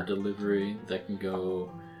we are the delivery that can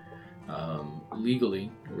go.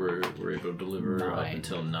 Legally, we're able to deliver up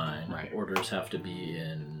until 9. Right. Orders have to be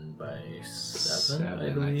in by 7, I I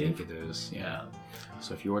believe. think it is. Yeah.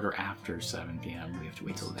 So if you order after 7 p.m., we have to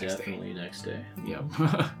wait till the next day. Definitely next day. Yep.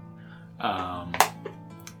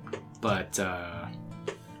 But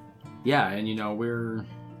yeah, and we're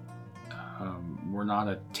not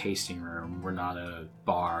a tasting room. We're not a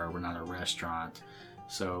bar. We're not a restaurant.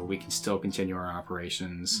 So we can still continue our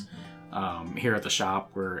operations. Here at the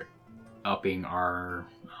shop, we're upping our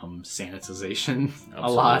sanitization a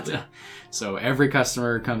lot. So every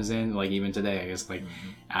customer comes in, like even today, it's like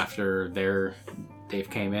after they've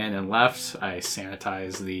came in and left, I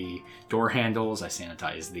sanitize the door handles, I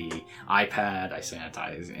sanitize the iPad, I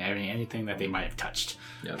sanitize anything that they might have touched.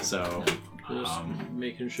 Yep. So just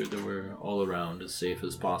making sure that we're all around as safe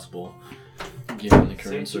as possible given the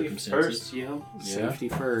current circumstances. Safety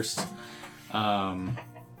first.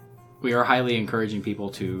 We are highly encouraging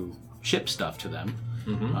people to ship stuff to them.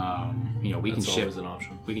 We can ship an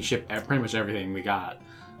option. We can ship pretty much everything we got.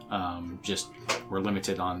 Just we're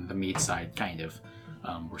limited on the mead side, kind of.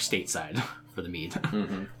 We're stateside for the mead.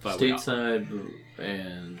 But stateside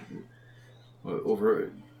and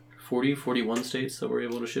over 41 states that we're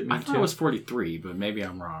able to ship mead I thought to. it was 43, but maybe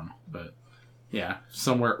I'm wrong. But yeah,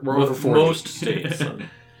 somewhere we're over 40. Most states.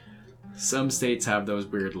 Some states have those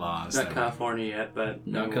weird laws. Not California yet, but...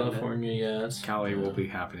 Not California yet. Cali will be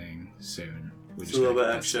happening soon. It's a little bit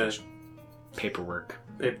extra paperwork.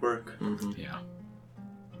 Yeah.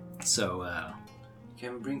 So, you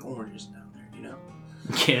can't bring oranges down there,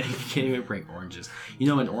 You can't even bring oranges.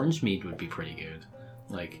 An orange mead would be pretty good.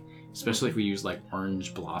 Like, especially if we use, like,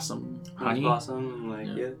 orange blossom honey. Orange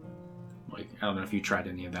blossom, yeah. Like, I don't know if you tried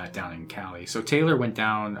any of that down in Cali. So Taylor went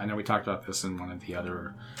down. I know we talked about this in one of the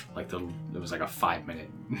other, it was like a 5-minute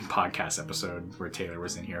podcast episode where Taylor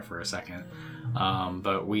was in here for a second.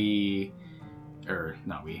 But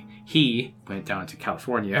he went down to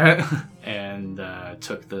California and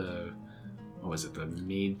took the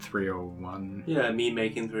Mead 301? Yeah, Mead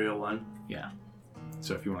making 301. Yeah.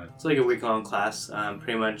 So if you want to... It's like a week-long class.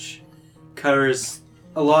 Pretty much covers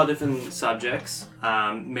a lot of different subjects.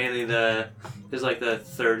 Mainly there's like the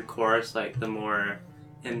third course, like the more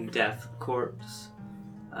in-depth course.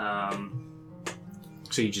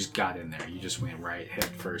 So you just got in there. You just went right head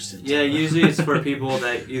first. Usually it's for people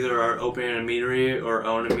that either are opening a meadery or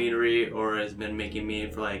own a meadery or has been making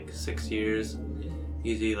mead for like 6 years.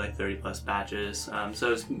 Usually like 30 plus batches.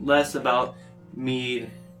 So it's less about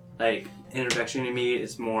mead, like introduction to mead.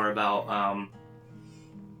 It's more about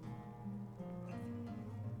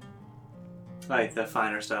like the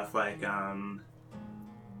finer stuff, like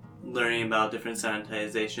learning about different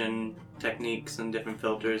sanitization techniques and different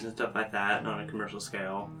filters and stuff like that on a commercial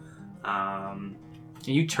scale.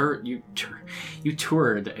 And you toured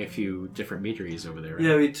a few different meaderies over there, right?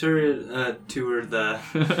 Yeah, we toured the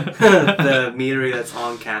the meadery that's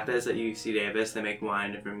on campus at UC Davis. They make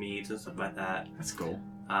wine, different meads and stuff like that. That's cool.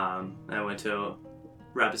 I went to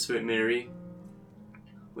Rapid Spirit Meadery,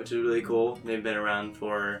 which is really cool. They've been around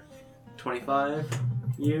for 25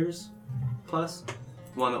 years plus.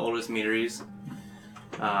 One of the oldest meaderies,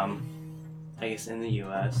 I guess, in the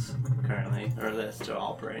U.S. currently, or that's still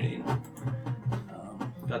operating.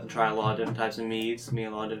 Got to try a lot of different types of meads, meet a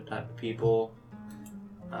lot of different types of people.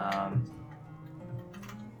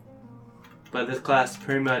 But this class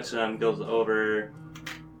pretty much goes over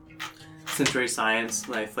sensory science,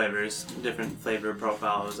 like flavors, different flavor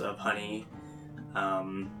profiles of honey.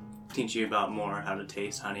 Teach you about more how to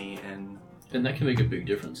taste honey and that can make a big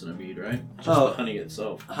difference in a mead, right? Just the honey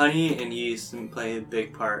itself. Honey and yeast play a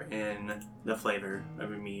big part in the flavor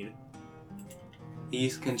of a mead.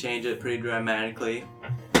 Yeast can change it pretty dramatically,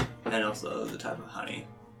 and also the type of honey.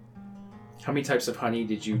 How many types of honey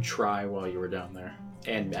did you try while you were down there?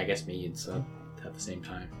 And I guess meads at the same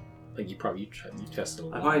time. Like you tested a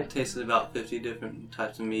lot. I probably tasted about 50 different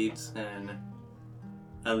types of meads, and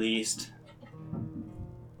at least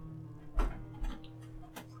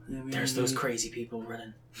There's those crazy people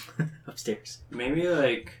running upstairs. Maybe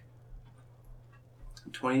like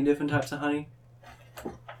 20 different types of honey.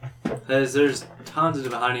 Because there's tons of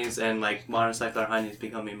different honeys, and like monocyclar honey is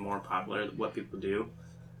becoming more popular. What people do.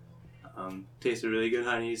 Tasted really good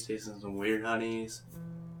honeys. Tasted some weird honeys.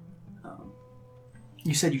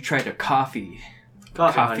 You said you tried a coffee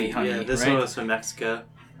honey. honey, Yeah, this right? one was from Mexico.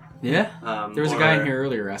 Yeah. There was a guy in here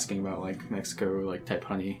earlier asking about like Mexico like type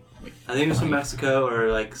honey. Like, I think it was from Mexico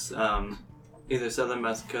or like either southern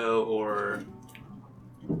Mexico or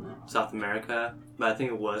South America, but I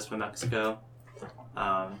think it was from Mexico.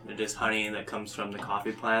 It is honey that comes from the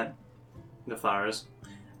coffee plant, the flowers.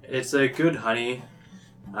 It's a good honey.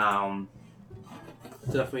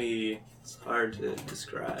 Definitely, it's hard to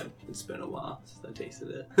describe. It's been a while since I tasted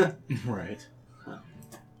it. Right.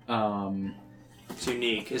 It's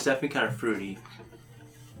unique. It's definitely kind of fruity.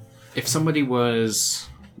 If somebody was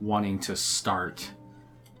wanting to start,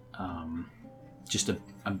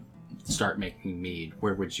 start making mead,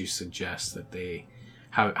 where would you suggest that they?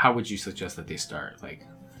 How would you suggest that they start? Like,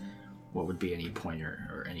 what would be any pointer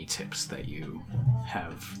or any tips that you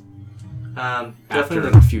have? After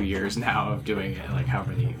a few years now of doing it, like how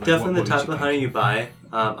many? Like, definitely the type of honey you buy.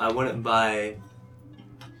 I wouldn't buy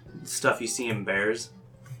stuff you see in bears.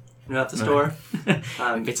 At the store.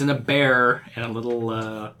 If it's in a bear in a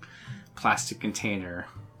little plastic container,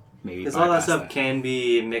 maybe. Because all that stuff can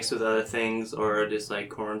be mixed with other things, or just like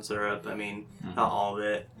corn syrup. I mean, not all of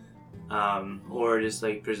it, or just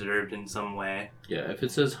like preserved in some way. Yeah, if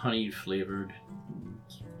it says honey flavored,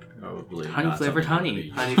 probably honey flavored honey.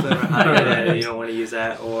 Honey flavored honey. You don't want to use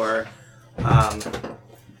that, or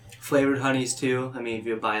flavored honeys too. I mean, if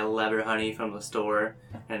you buy a lavender honey from the store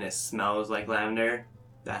and it smells like lavender,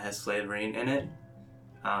 that has flavoring in it.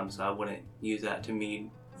 So I wouldn't use that to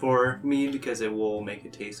mead because it will make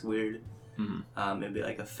it taste weird. Mm-hmm. It'd be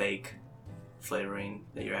like a fake flavoring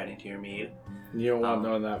that you're adding to your mead. You don't want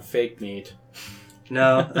none of that fake mead.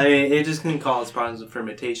 No, I mean, it just can cause problems with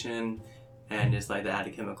fermentation and just like the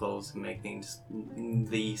added chemicals can make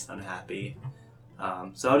the yeast unhappy.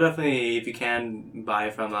 So definitely, if you can,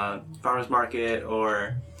 buy from a farmer's market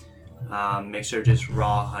or make sure just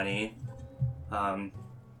raw honey.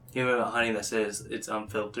 Even a honey that says it's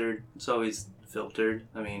unfiltered, it's always filtered.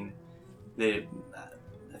 I mean, they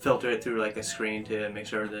filter it through like a screen to make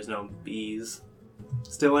sure there's no bees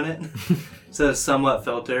still in it. So it's somewhat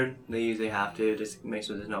filtered. They usually have to just make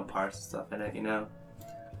sure there's no parts and stuff in it, you know.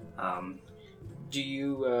 Do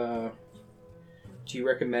you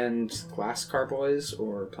recommend glass carboys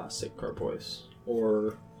or plastic carboys,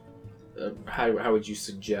 or how would you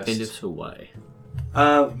suggest? And if so, why?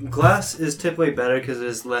 Glass is typically better because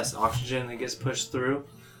there's less oxygen that gets pushed through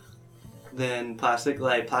than plastic.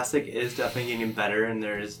 Like, plastic is definitely getting better, and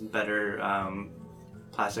there's better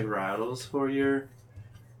plastic varietals for your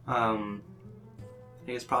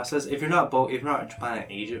process. If you're not trying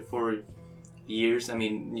to age it for years, I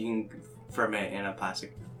mean, you can ferment in a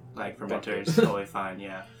plastic fermenter. It's totally fine.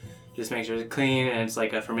 Yeah, just make sure it's clean and it's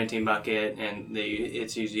like a fermenting bucket, and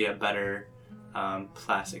it's usually a better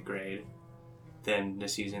plastic grade than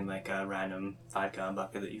just using like a random 5-gallon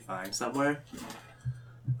bucket that you find somewhere.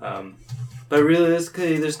 But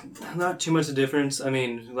realistically, there's not too much of a difference. I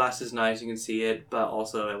mean, glass is nice, you can see it, but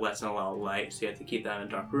also it lets in a lot of light, so you have to keep that in a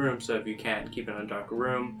dark room. So if you can't keep it in a dark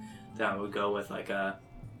room, then I would go with like a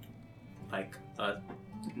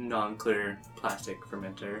non-clear plastic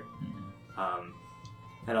fermenter.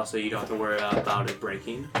 and also you don't have to worry about it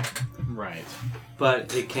breaking. Right.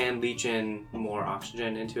 But it can leach in more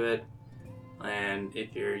oxygen into it, and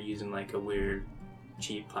if you're using like a weird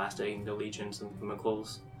cheap plastic, to leach in some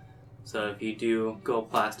chemicals. So if you do go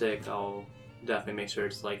plastic, I'll definitely make sure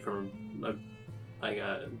it's like from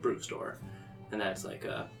a brew store, and that's like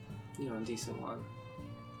a decent one.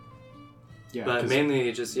 Yeah. But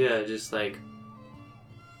mainly just like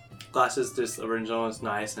glass is just original. It's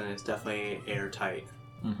nice and it's definitely airtight.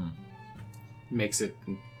 Mm-hmm. Makes it.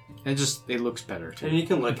 And it looks better too. And you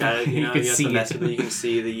can look at it. You can see it. You can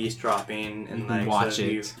see the yeast dropping and you can watch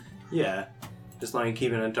it. Just long as you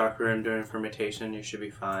keep it in a dark room during fermentation, you should be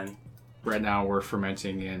fine. Right now we're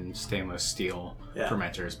fermenting in stainless steel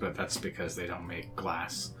fermenters, but that's because they don't make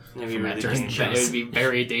glass fermenters. It would be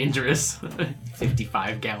very dangerous.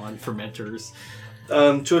 55-gallon fermenters.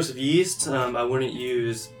 Choice of yeast. I wouldn't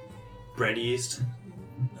use bread yeast.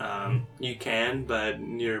 You can, but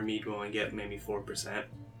your mead will only get maybe 4%,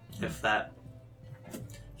 if that.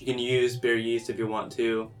 You can use beer yeast if you want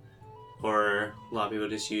to, or a lot of people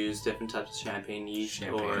just use different types of champagne yeast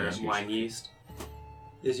or wine yeast.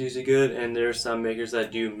 Is usually good, and there are some makers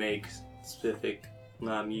that do make specific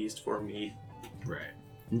yeast for mead. Right.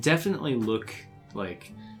 Definitely look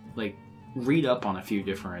like read up on a few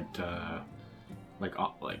different like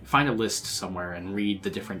find a list somewhere and read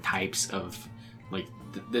the different types of the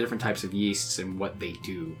different types of yeasts and what they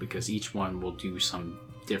do, because each one will do some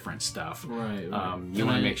different stuff. Right. You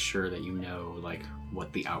want to make sure that you know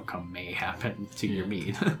what the outcome may happen to your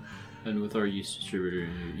mead. And with our yeast distributor,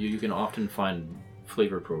 you can often find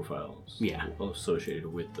flavor profiles associated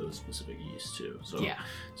with those specific yeasts too. So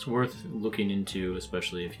it's worth looking into,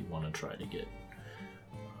 especially if you want to try to get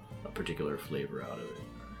a particular flavor out of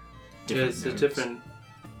it. It's a different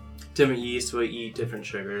yeast will eat different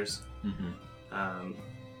sugars. Mm-hmm.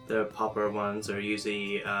 The popular ones are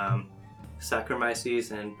usually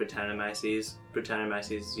Saccharomyces and Brettanomyces.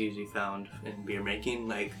 Brettanomyces is usually found in beer making.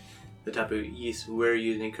 Like the type of yeast we're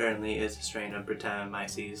using currently is a strain of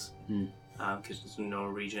Brettanomyces. Because it's a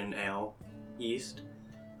Norwegian ale yeast.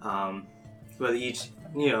 But each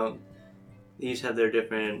have their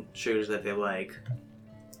different sugars that they like.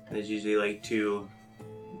 There's usually like 2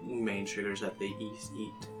 main sugars that the yeast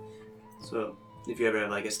eat. So if you ever have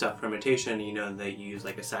like a stuck fermentation, they use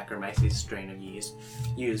like a Saccharomyces strain of yeast.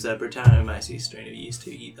 Use a Brettanomyces strain of yeast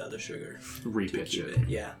to eat the other sugar. Repitch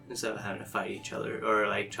it. Instead of having to fight each other or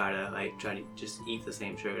try to just eat the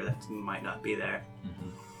same sugar that might not be there. Mm-hmm.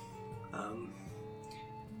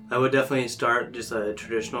 I would definitely start just a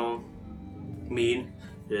traditional mead,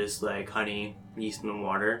 just like honey, yeast, and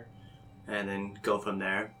water, and then go from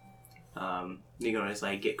there. You can always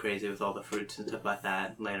get crazy with all the fruits and stuff like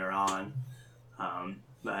that later on,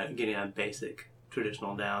 but getting a basic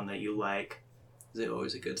traditional down that you like is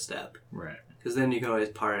always a good step. Right. Because then you can always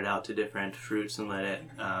part it out to different fruits and let it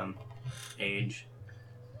age.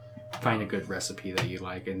 Find a good recipe that you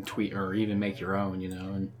like and tweak, or even make your own,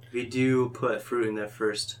 And if you do put fruit in the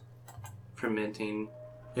first fermenting,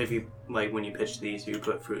 if you when you pitch these, you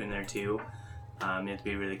put fruit in there too. You have to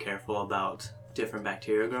be really careful about different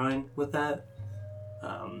bacteria growing with that.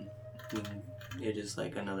 It is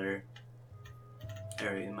another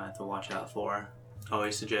area you might have to watch out for. I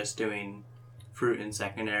always suggest doing fruit in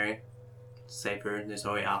secondary. It's safer. There's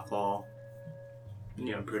always alcohol,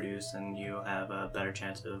 produced, and you have a better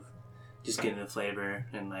chance of just getting the flavor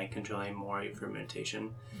and controlling more of your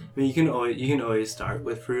fermentation. I mean, you can always start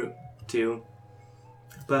with fruit too,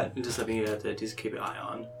 but it's just something you have to just keep an eye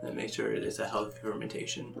on and make sure it's a healthy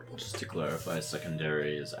fermentation. Just to clarify,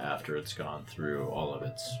 secondary is after it's gone through all of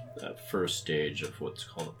that first stage of what's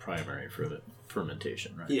called a primary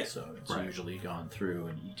fermentation, right? Yeah. So it's usually gone through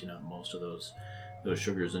and eaten up most of those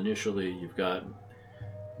sugars initially. You've got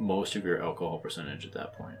most of your alcohol percentage at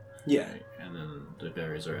that point. Yeah. Right? And then the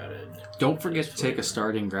berries are added. Don't forget to take a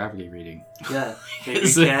starting gravity reading. Yeah.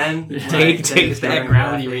 If you can, take that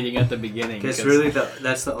gravity reading at the beginning. Because really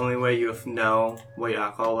that's the only way you know what your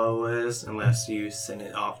alcohol level is, unless you send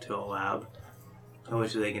it off to a lab.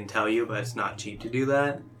 Which they can tell you, but it's not cheap to do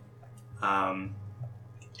that.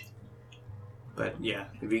 But yeah,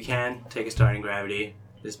 if you can, take a starting gravity.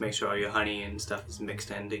 Just make sure all your honey and stuff is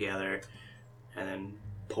mixed in together, and then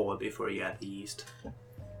pull it before you add the yeast.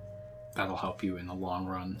 That'll help you in the long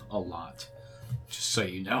run a lot, just so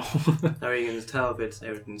you know. That way you can tell if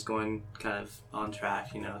everything's going kind of on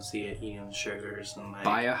track, see it eating sugars and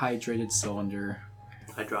buy a hydrated cylinder.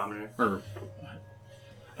 Hydrometer. Or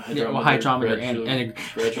hydrometer and a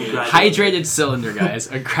hydrated cylinder,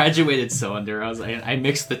 guys. A graduated cylinder. I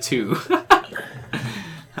mixed the two.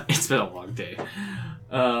 It's been a long day.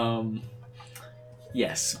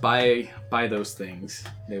 Yes, buy those things.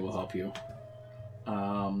 They will help you.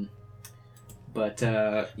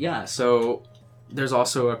 Yeah, so there's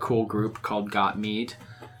also a cool group called Got Mead.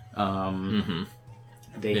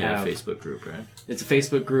 They have a Facebook group, right? It's a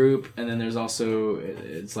Facebook group, and then there's also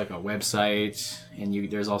it's like a website,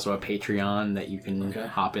 and there's also a Patreon that you can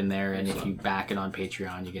hop in there, and if you back it on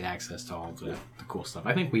Patreon, you get access to all the cool stuff.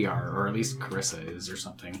 I think we are, or at least Carissa is, or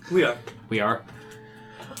something. We are. We are.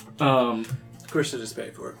 Carissa just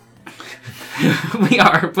paid for it. We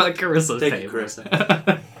are, but Carissa's Thank paid. you,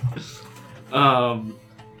 Carissa.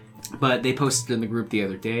 But they posted in the group the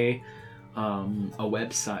other day a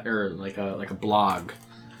website or like a blog,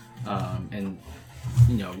 and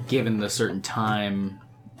given the certain time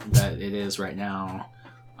that it is right now,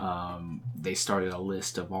 they started a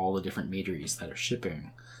list of all the different meaderies that are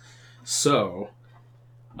shipping. So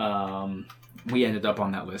we ended up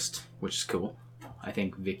on that list, which is cool. I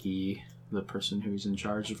think Vicky, the person who's in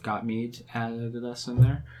charge of Got Mead, added us in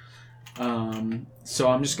there. So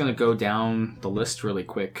I'm just gonna go down the list really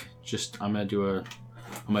quick. I'm gonna do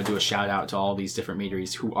a shout out to all these different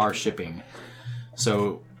meaderies who are shipping.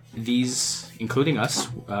 So these, including us,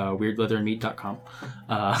 WyrdLeatherandMead.com,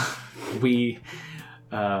 we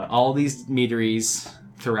all these meaderies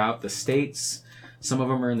throughout the states. Some of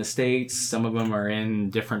them are in the States, some of them are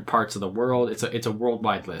in different parts of the world. It's a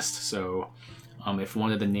worldwide list. So if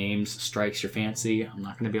one of the names strikes your fancy, I'm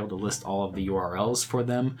not going to be able to list all of the URLs for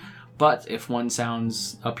them. But if one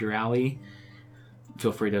sounds up your alley,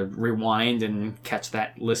 feel free to rewind and catch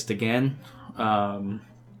that list again.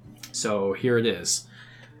 So here it is.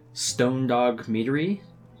 Stone Dog Meadery,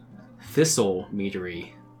 Thistle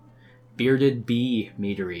Meadery, Bearded Bee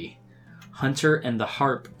Meadery, Hunter and the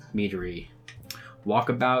Harp Meadery,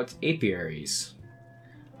 Walkabout Apiaries,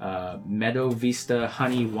 Meadow Vista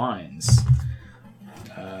Honey Wines,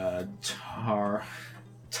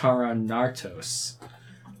 Taranartos,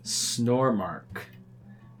 Snormark.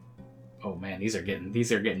 Oh man, these are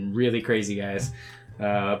getting really crazy, guys.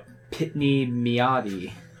 Pitney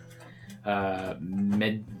Miadi,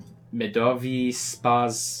 Medovi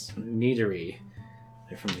Spaz Meadery.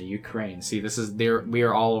 They're from the Ukraine. See, we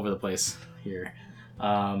are all over the place here.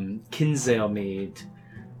 Kinsale Mead,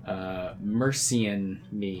 Mercian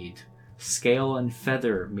Mead, Scale and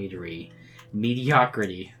Feather Meadery,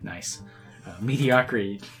 Mediocrity, nice,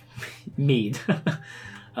 Mediocrity Mead,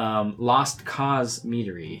 Lost Cause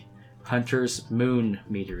Meadery, Hunter's Moon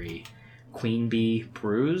Meadery, Queen Bee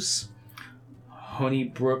Brews,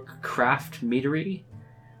 Honeybrook Craft Meadery,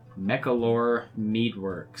 Mechalore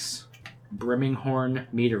Meadworks, Brimminghorn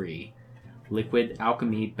Meadery, Liquid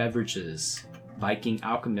Alchemy Beverages, Viking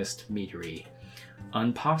Alchemist Meadery,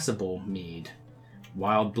 Unpossible Mead,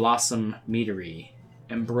 Wild Blossom Meadery,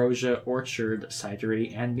 Ambrosia Orchard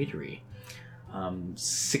Cidery and Meadery,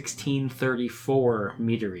 1634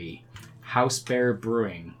 Meadery, House Bear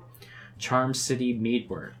Brewing, Charm City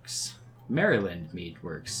Meadworks, Maryland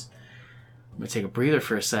Meadworks. I'm going to take a breather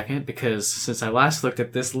for a second because since I last looked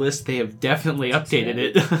at this list, they have definitely updated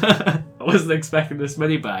it. I wasn't expecting this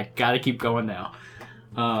many, but I got to keep going now.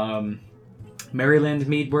 Maryland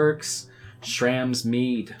Meadworks, Shram's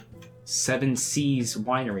Mead, Seven Seas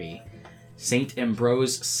Winery, St.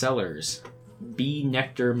 Ambrose Cellars, Bee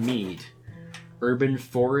Nectar Mead, Urban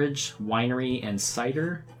Forage Winery and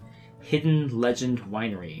Cider, Hidden Legend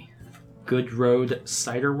Winery, Good Road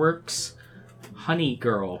Cider Works, Honey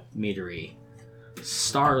Girl Meadery,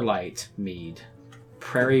 Starlight Mead,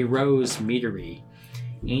 Prairie Rose Meadery,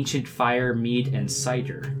 Ancient Fire Mead and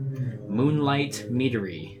Cider, Moonlight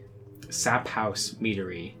Meadery, Sap House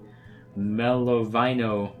Meadery,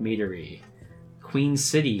 Melovino Meadery, Queen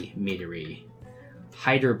City Meadery,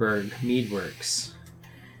 Heidelberg Meadworks.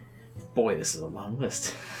 Boy, this is a long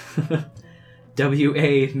list.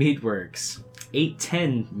 WA Meadworks,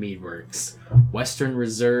 810 Meadworks, Western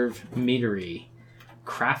Reserve Meadery,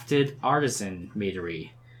 Crafted Artisan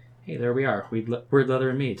Meadery. Hey, there we are. Wyrd Leather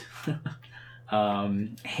and Mead.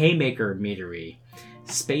 Haymaker Meadery,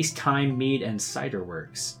 Space Time Mead and Cider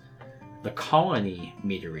Works, The Colony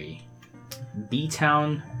Meadery,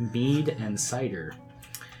 B-Town Mead and Cider,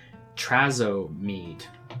 Trazo Mead,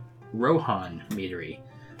 Rohan Meadery.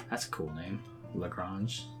 That's a cool name.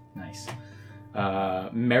 Lagrange. Nice.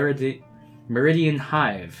 Meridian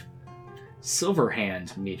Hive,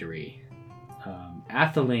 Silverhand Meadery,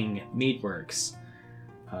 Atheling Meadworks.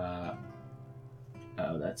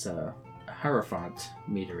 That's a Hierophant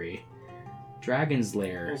Meadery, Dragon's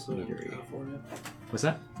Lair Also in Meadery. California. What's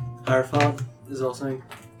that? Hierophant is also in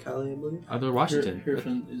Cali, I believe. They're Washington.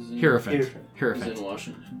 Hierophant is in Hierophant.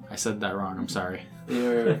 Washington. I said that wrong. I'm sorry.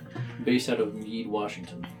 They're based out of Mead,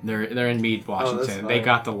 Washington. They're in Mead, Washington. They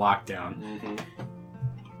got the lockdown. Mm-hmm.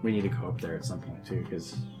 We need to go up there at some point too,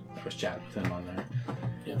 because I was chatting with him on there.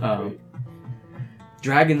 Yeah, great.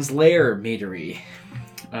 Dragon's Lair Meadery.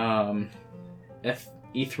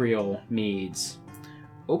 Ethereal Meads.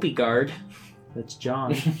 Opigard. That's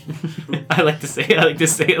John. I like to say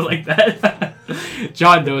it like that.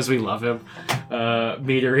 John knows we love him.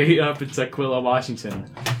 Meadery up in Tequila, Washington.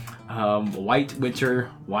 White Winter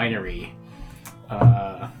Winery.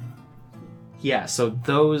 Yeah, so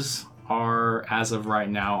those are, as of right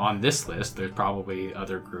now, on this list. There's probably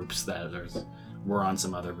other groups we're on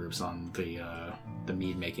some other groups on the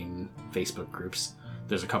mead making Facebook groups.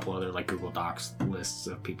 There's a couple other like Google Docs lists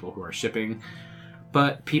of people who are shipping.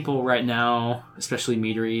 But people right now, especially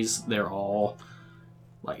meaderies, they're all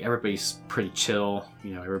like, everybody's pretty chill.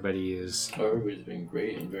 You know, everybody's been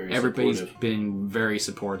great and very supportive. Been very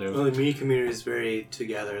supportive. Well, the mead community is very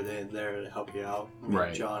together. They're there to help you out. I mean,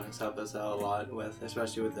 Right. John has helped us out a lot with,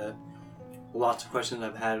 especially with the lots of questions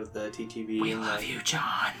I've had with the TTV. We and love you,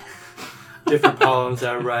 John. different problems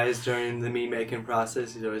that arise during the mead making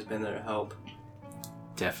process. He's always been there to help.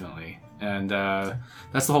 Definitely. And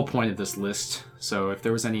that's the whole point of this list. So if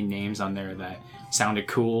there was any names on there that sounded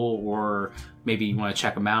cool, or maybe you want to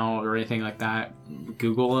check them out or anything like that,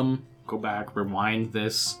 Google them, go back, rewind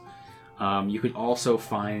this. You could also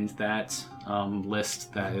find that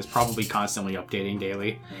list that is probably constantly updating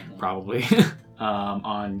daily, probably,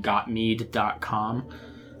 on gotmead.com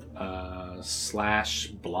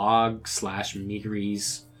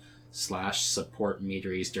 /blog/meaderies /support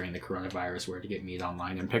meaderies during the coronavirus, where to get mead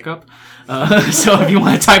online and pick up. So if you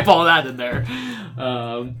want to type all that in there.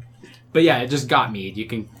 But yeah, it just got Mead. You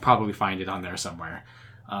can probably find it on there somewhere.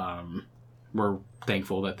 We're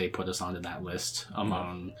thankful that they put us onto that list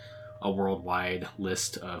among a worldwide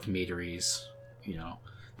list of meaderies, you know,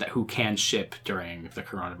 that who can ship during the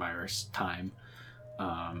coronavirus time.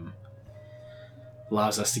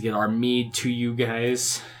 Allows us to get our mead to you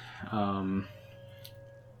guys. Allows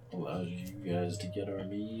you guys to get our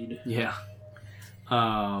mead. Yeah.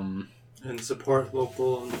 And support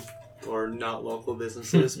local or not local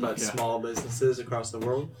businesses, but Yeah. small businesses across the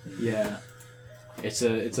world. Yeah. It's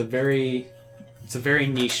a very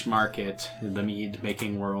niche market, the mead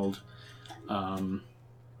making world. And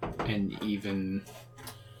even,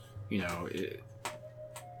 you know,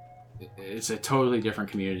 it's a totally different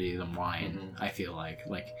community than wine. I feel like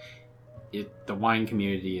the wine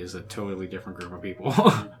community is a totally different group of people,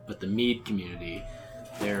 but the mead community,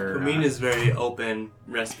 mead is very open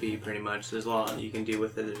recipe, pretty much. There's a lot you can do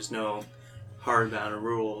with it. There's no hard bound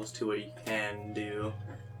rules to what you can do.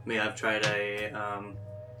 I mean, I've tried a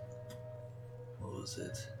what was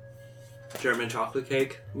it? German chocolate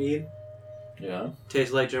cake mead. Yeah.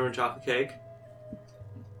 Tastes like German chocolate cake.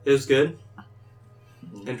 It was good.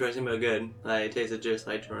 Interesting, but good. It tasted just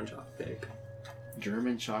like German chocolate cake.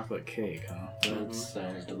 German chocolate cake, huh? That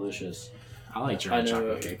sounds delicious. I like German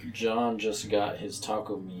chocolate cake. John just got his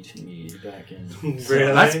taco meat mead back in.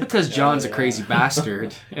 Really? That's because John's a crazy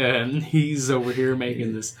bastard, and he's over here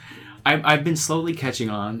making this. I've been slowly catching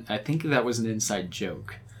on. I think that was an inside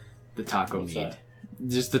joke. The taco What's meat. that?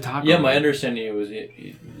 Just the taco Yeah, meat. my understanding it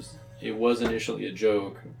was initially a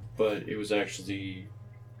joke, but it was actually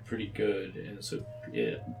pretty good, and so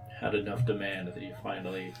it had enough demand that he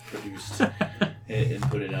finally produced and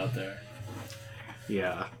put it out there.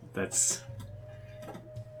 Yeah, that's...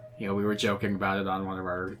 You know, we were joking about it on one of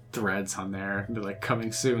our threads on there. They're like,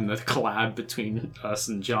 coming soon, the collab between us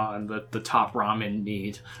and John, the top ramen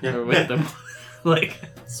mead. Yeah. Or with them. Like...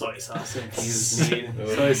 Soy sauce infused mead.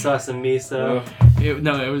 Soy sauce and miso.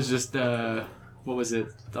 It was just, what was it?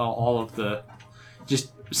 All of the...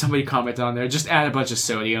 Just somebody commented on there, just add a bunch of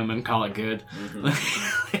sodium and call it good.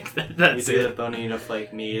 That's You do it. the Bonita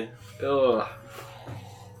Flake mead. Ugh.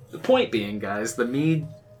 The point being, guys, the mead,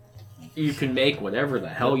 you can make whatever the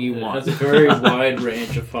hell you It want. has a very wide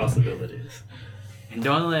range of possibilities. And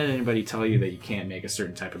don't let anybody tell you that you can't make a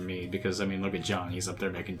certain type of mead, because, I mean, look at John. He's up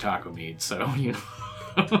there making taco mead, so, you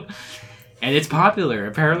know. And it's popular.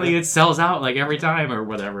 Apparently it sells out, like, every time or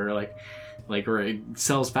whatever, like or it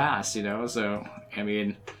sells fast, you know? So, I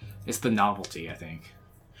mean, it's the novelty, I think.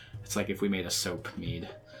 It's like if we made a soap mead.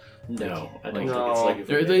 No, I don't No. think it's like if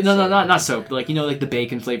we made No, soap. not soap. Like, you know, like the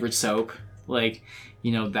bacon flavored soap. Like,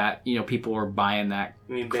 you know, that, you know, people are buying that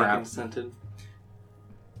You mean crap. bacon scented?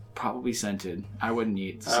 Probably scented. I wouldn't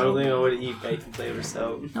eat soap. I don't think I would eat bacon flavored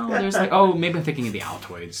soap. No, there's like, oh, maybe I'm thinking of the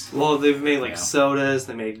Altoids. Well, they've made like sodas,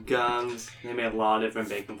 they made gums, they made a lot of different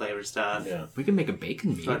bacon flavored stuff. Yeah. We can make a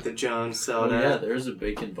bacon mead. Like the Jones Oh, soda. yeah, there's a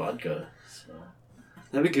bacon vodka. So.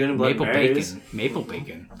 That'd be good in Bloody Maple Marys. bacon. Maple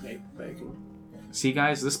bacon. Maple bacon. See,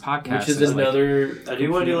 guys, this podcast Which is like, another... I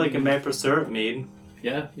do want to do like a maple syrup mead.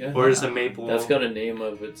 Yeah. Or just a maple. That's got a name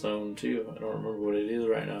of its own, too. I don't remember what it is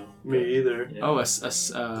right now. Me either. Yeah. Oh, a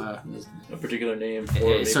particular name for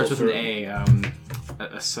it starts with syrup. an A.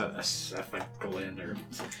 Acephylin or...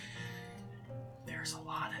 There's a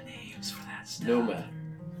lot of names for that stuff. No matter.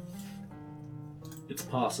 It's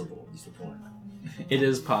possible, is the point. It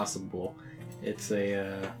is possible. It's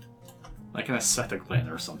a... like an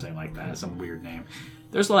acetyclin or something like that. Some weird name.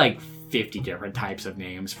 There's like 50 different types of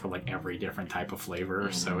names for like every different type of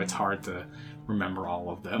flavor, so it's hard to remember all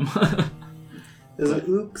of them. There's an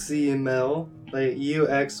UXYML, like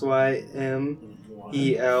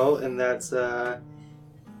UXYMEL, and that's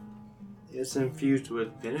it's infused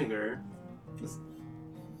with vinegar.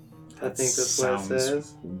 I think that's what it Sounds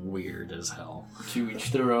says. weird as hell. To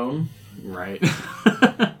each their own. Right.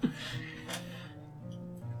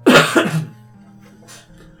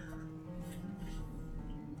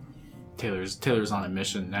 Taylor's on a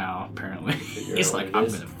mission now, apparently. He's like, I'm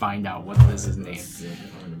gonna find out what this is named. I'm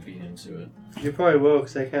gonna beat into it. You probably will,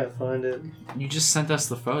 because I can't find it. You just sent us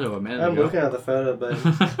the photo a minute I'm ago. looking at the photo, but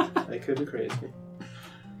I could be crazy.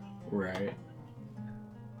 Right.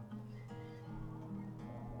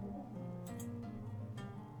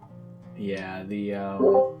 Yeah, the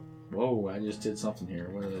whoa, I just did something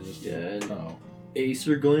here. What did I just do? Yeah. Oh.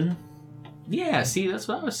 Acer Glen? Yeah, see, that's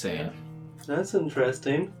what I was saying. That's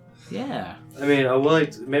interesting. Yeah. I mean, I would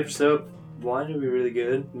like maple syrup wine would be really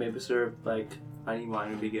good. Maple syrup, like honey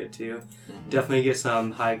wine, would be good too. Definitely get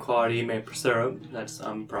some high quality maple syrup that's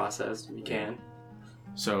processed if you can.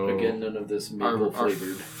 So Again, none of this maple our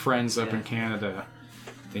flavored. friends up in Canada,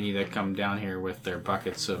 they need to come down here with their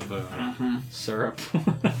buckets of syrup.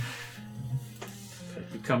 If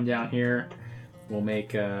you come down here, we'll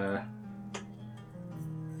make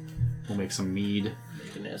some mead.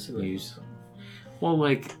 Use. Well,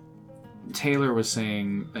 like Taylor was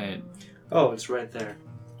saying that. Oh, it's right there.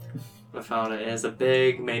 I found it. It has a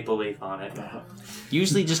big maple leaf on it.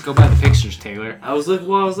 Usually, just go by the pictures, Taylor. I was looking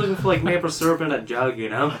for like maple syrup in a jug, you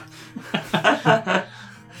know. Why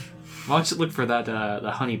don't you look for that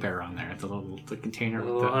the honey bear on there, the container The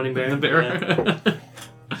with little honey bear? the bear.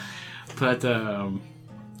 But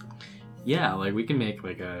yeah, like we can make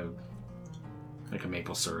like a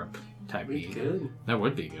maple syrup type Be mead. good. That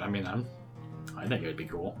would be good. I mean, I think it would be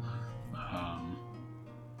cool.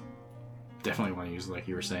 Definitely want to use, like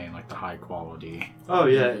you were saying, like the high quality. Oh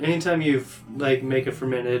yeah, anytime you've like make a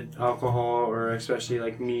fermented alcohol or especially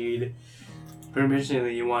like mead,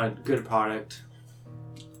 originally you want a good product.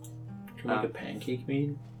 Can we make a pancake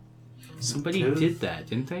mead? Somebody Dude. did that,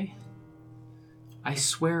 didn't they? I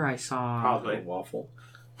swear I saw. Probably. A waffle.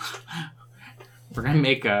 We're gonna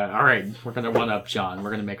make a. All right, we're gonna one up John. We're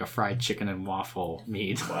gonna make a fried chicken and waffle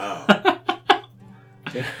mead. Wow.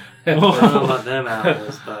 I don't know about them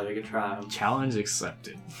apples, but we could try them. Challenge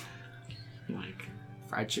accepted. Like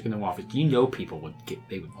fried chicken and waffles. You know, people would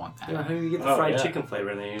want that. Yeah, how do you get the Oh, fried yeah. chicken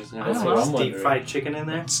flavor in there? You're just gonna That's have what I'm some deep wondering. fried chicken in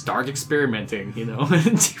there? Start experimenting. You know,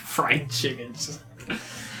 deep fried chicken.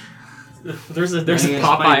 There's a Bring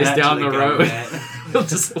Popeyes that down to the the road. government. we'll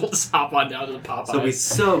just hop on down to the Popeyes. So we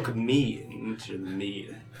soak meat into the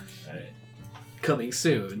meat. Coming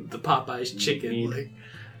soon, the Popeyes chicken. Mead. Like,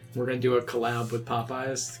 we're gonna do a collab with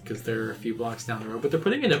Popeyes because they're a few blocks down the road, but they're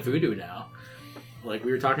putting it at Voodoo now. Like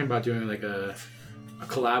we were talking about doing like a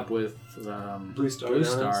collab with Blue Star. Blue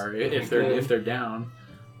Donuts. Star if they're down.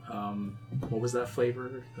 What was that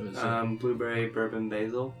flavor? It was Blueberry bourbon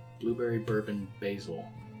basil. blueberry bourbon basil.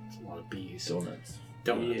 It's a lot of bees. Donuts.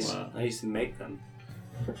 Donuts. Yeah, I used to make them.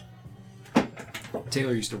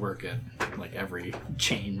 Taylor used to work at like every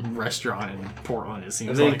chain restaurant in Portland. It I've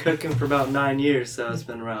seems been like. cooking for about 9 years, so it's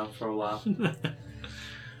been around for a while.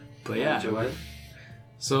 But yeah. Enjoy it.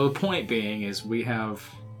 So the point being is we have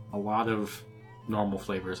a lot of normal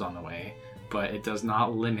flavors on the way, but it does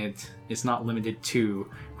not limit. It's not limited to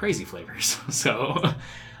crazy flavors. So,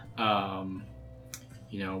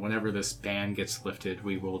 you know, whenever this ban gets lifted,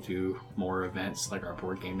 we will do more events like our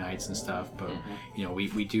board game nights and stuff. But you know, we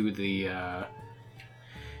do the.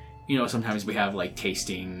 You know, sometimes we have like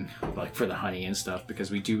tasting, like for the honey and stuff, because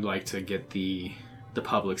we do like to get the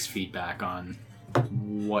public's feedback on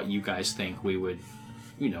what you guys think we would,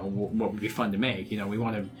 you know, what would be fun to make. You know, we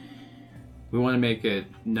want to make it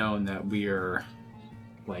known that we are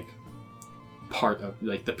like part of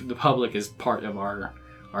like the public is part of our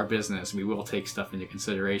business. We will take stuff into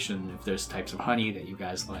consideration if there's types of honey that you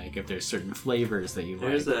guys like, if there's certain flavors that you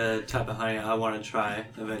There's like. a type of honey I want to try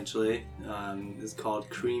eventually. It's called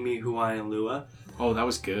creamy Hawaiian Lua, Oh, that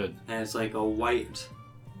was good. and it's like a white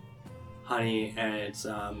honey, and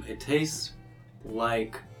it tastes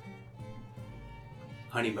like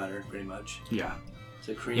honey butter, pretty much. Yeah, It's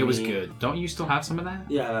a creamy. it was good. Don't you still have some of that?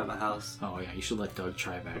 Yeah, I'm at my house. Oh yeah, you should let Doug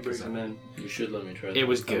try that. I'll bring some in. You should let me try that. It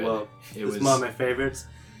was good. Well, It it's was one of my favorites.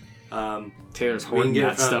 Taylor's We can hoarding get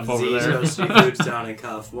that it from stuff over Z's there. Roasty Foods down in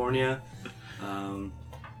California.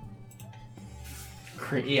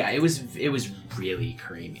 Yeah, it was really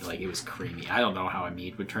creamy. Like, it was creamy. I don't know how a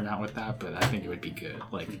mead would turn out with that, but I think it would be good.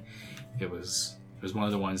 Like, it was one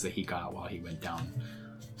of the ones that he got while he went down,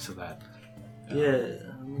 so that Yeah,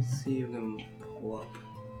 let me see if I can pull up.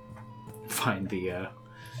 find the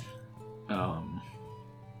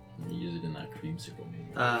Use it in that creamsicle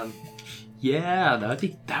maybe. yeah, that would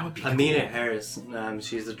be Amina cool. Harris.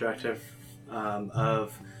 She's the director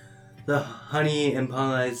of the Honey and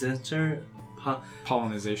Pollinization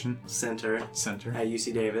Center Center. at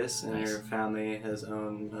UC Davis, and Nice. her family has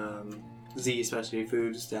owned Z Specialty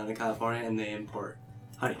Foods down in California, and they import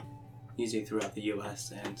honey, usually throughout the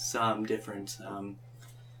U.S. and some different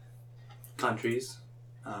countries,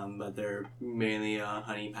 but they're mainly a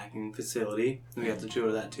honey packing facility. We got to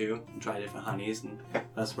tour that too, and try different honeys, and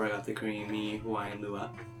that's where I got the creamy Hawaiian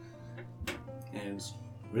Lua, and it's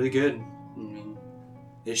really good. I mean,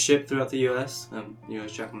 it's shipped throughout the U.S. You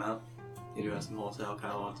guys check them out. They do have some wholesale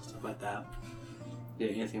catalogs and stuff like that. Yeah,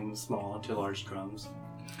 anything from small to large drums.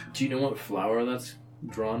 Do you know what flower that's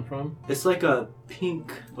drawn from? It's like a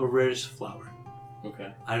pink or reddish flower.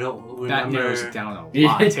 Okay. I don't remember. That narrows it down a lot,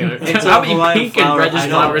 Yeah. Taylor. It's How a many Hawaiian pink flower, and reddish I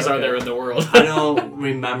know, flowers are okay. there in the world? I don't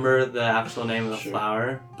remember the actual name of the Sure.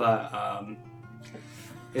 flower, but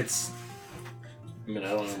it's. I mean,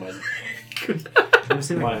 I don't know Let me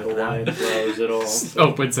see if I my can Hawaiian flowers at all.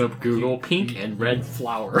 Opens up Google, pink and red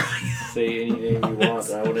flower. Say any name you want.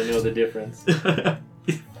 I want to know the difference.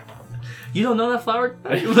 You don't know that flower?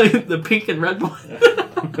 Like the pink and red one?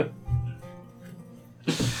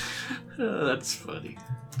 Oh, that's funny.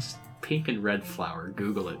 Just pink and red flower.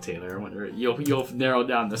 Google it, Taylor. I wonder you'll narrow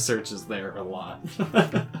down the searches there a lot.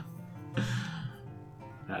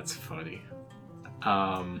 That's funny.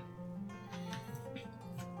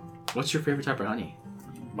 What's your favorite type of honey?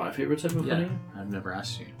 My favorite type of honey? I've never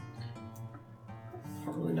asked you. I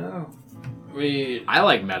don't really know. I mean, I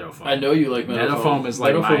like meadow foam. I know you like meadow foam. Meadow foam is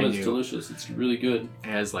like meadow foam my is new- delicious. It's really good. It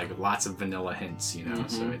has like lots of vanilla hints, you know.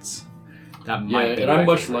 So Mhm. it's that Yeah, might be. and I'm my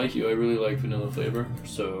much favorite. like you. I really like vanilla flavor.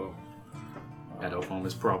 So Meadow foam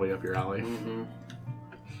is probably up your alley. Mm-hmm.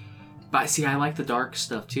 But see, I like the dark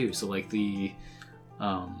stuff too. So like the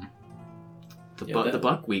Yeah, the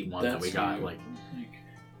buckwheat one that that's we got. you. Like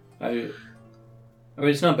I mean,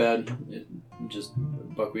 it's not bad. Just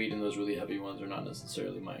buckwheat and those really heavy ones are not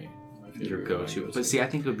necessarily my favorite. your go-to. But see, I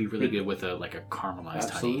think it would be really good with a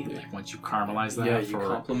caramelized Absolutely. honey. Like once you caramelize that, yeah, you for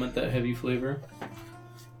complement that heavy flavor.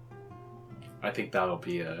 I think that'll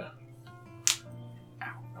be a.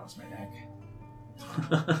 Ow, that was my neck.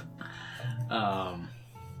 I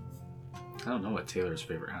don't know what Taylor's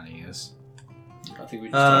favorite honey is. I think we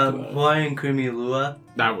just talked about it. Hawaiian creamy Lua.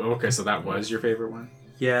 So that was your favorite one.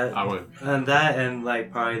 Yeah, I would. and that, and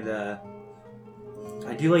like probably the.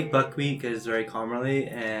 I do like buckwheat because it's very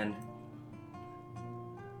caramely and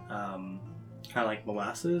kind of like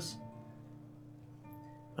molasses.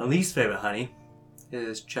 My least favorite honey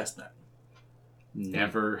is chestnut.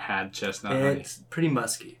 Never had chestnut honey. It's pretty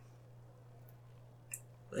musky.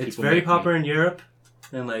 It's People very make me- popular in Europe,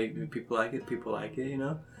 and like people like it, you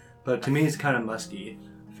know. But to me, it's kind of musky.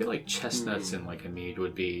 I feel like chestnuts in like a mead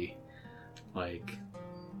would be like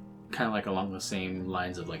kind of like along the same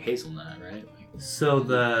lines of like hazelnut, right? Like, So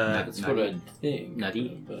the That's what I think.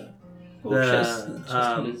 Nutty? But,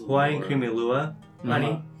 the Hawaiian more- creamy Lua honey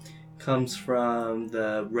Uh-huh. comes from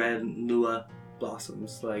the red Lua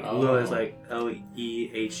blossoms. Like Lua is like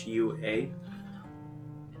Lehua.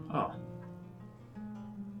 oh.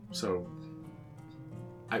 So,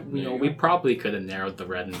 we probably could have narrowed the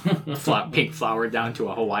red and pink flower down to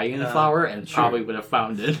a Hawaiian flower, and sure. probably would have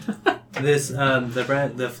found it. This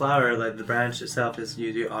the flower, like the branch itself, is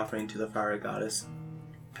usually offering to the flower goddess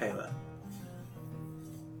Pela.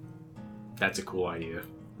 That's a cool idea.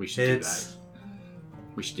 We should It's do that.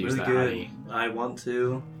 We should use really that good. honey. I want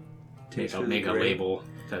to Make a label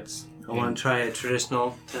that's. I want to try a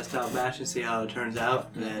traditional test out batch and see how it turns out,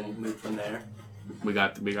 and then Mm-hmm. move from there. We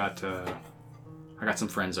got. I got some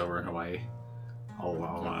friends over in Hawaii.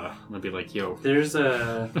 I'll be like, yo. There's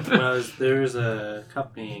a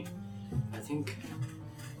company, I think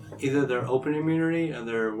either they're open immunity or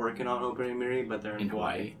they're working on open immunity, but they're in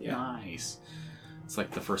Hawaii. Yeah. Nice. It's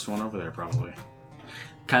like the first one over there, probably.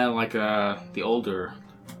 Kind of like the older,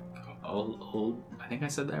 old. I think I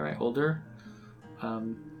said that right. Older,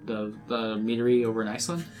 the meadery over in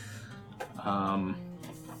Iceland.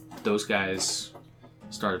 Those guys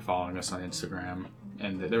started following us on Instagram,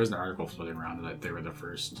 and there was an article floating around that they were the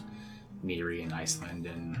first meadery in Iceland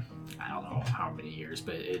in I don't know how many years,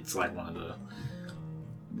 but it's like one of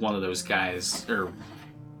those guys, or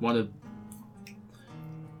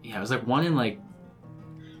it was like one in like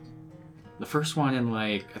the first one in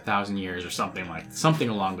like 1,000 years or something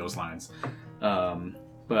along those lines.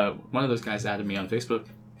 But one of those guys added me on Facebook,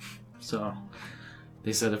 so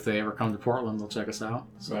they said if they ever come to Portland, they'll check us out.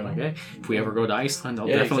 So I'm like, hey, if we ever go to Iceland, I'll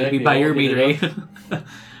definitely be by your meadery.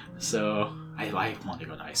 So I want to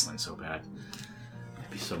go to Iceland so bad. It'd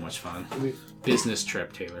be so much fun. Business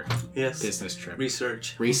trip, Taylor. Yes. Business trip.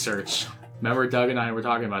 Research. Remember, Doug and I were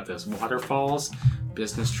talking about this. Waterfalls,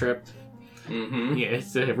 business trip. Mm-hmm. Yeah,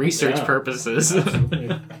 it's research purposes.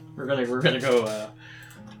 we're gonna go.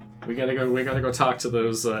 We gotta go talk to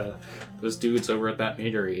those dudes over at that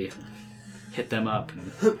meadery. Hit them up.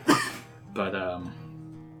 But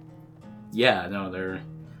yeah, no,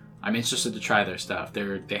 I'm interested to try their stuff.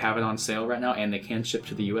 They have it on sale right now, and they can ship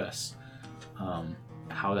to the U.S.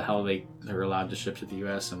 How the hell they're allowed to ship to the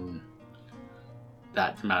U.S. and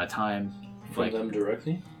that amount of time from them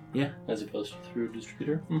directly? Yeah, as opposed to through a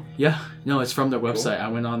distributor. Yeah, no, it's from their website. Cool. I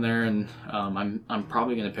went on there, and I'm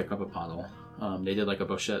probably gonna pick up a bottle. They did like a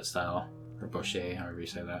Bochet style, or Bochet, however you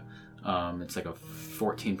say that. It's like a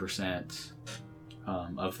 14%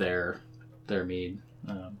 of their mead.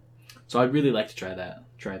 So I'd really like to try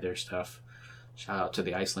their stuff. Shout out to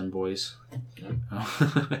the Iceland boys. Yep.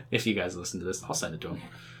 If you guys listen to this, I'll send it to him.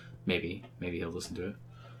 Maybe he'll listen to it.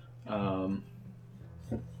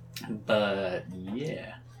 But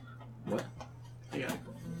yeah, what? You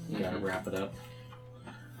gotta wrap it up.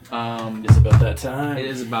 It's about that time. It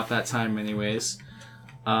is about that time, anyways.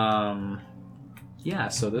 Yeah,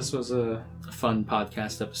 so this was a fun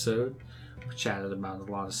podcast episode. We chatted about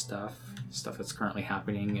a lot of stuff that's currently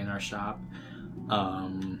happening in our shop.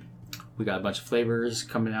 We got a bunch of flavors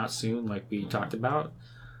coming out soon, like we talked about.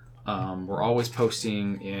 We're always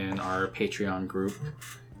posting in our Patreon group,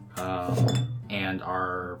 and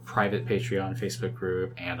our private Patreon Facebook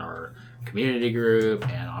group, and our community group,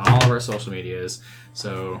 and on all of our social medias.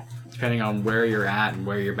 So depending on where you're at and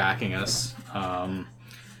where you're backing us,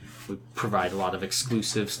 we provide a lot of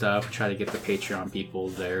exclusive stuff. We try to get the Patreon people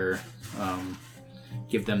there,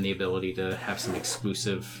 give them the ability to have some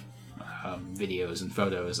exclusive videos and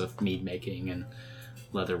photos of mead making and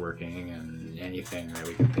leatherworking and anything that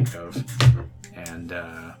we can think of. And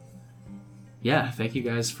yeah, thank you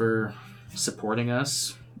guys for supporting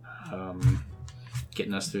us,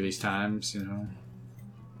 getting us through these times,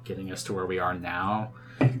 getting us to where we are now.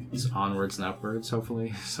 It's onwards and upwards,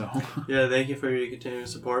 hopefully. So yeah, thank you for your continued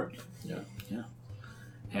support. Yeah.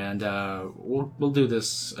 And we'll do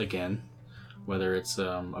this again, whether it's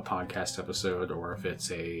a podcast episode or if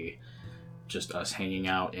it's just us hanging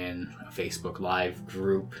out in a Facebook Live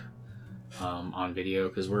group on video,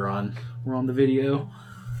 because we're on the video.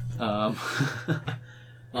 I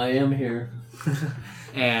am here.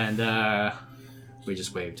 And we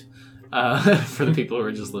just waved for the people who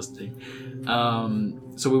are just listening.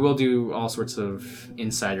 So we will do all sorts of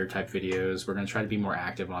insider type videos. We're going to try to be more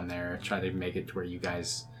active on there, try to make it to where you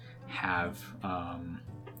guys have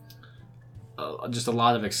just a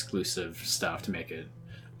lot of exclusive stuff to make it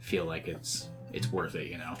feel like it's worth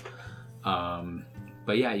it,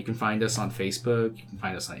 But yeah, you can find us on Facebook, you can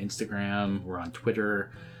find us on Instagram, we're on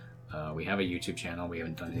Twitter. We have a YouTube channel. We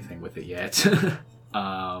haven't done anything with it yet.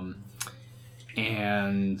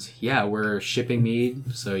 And yeah, we're shipping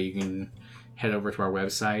mead, so you can head over to our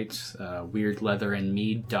website,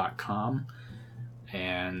 wyrdleatherandmead.com,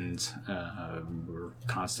 and we're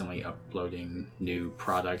constantly uploading new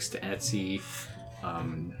products to Etsy.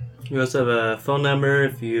 We also have a phone number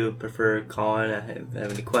if you prefer calling and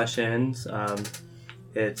have any questions.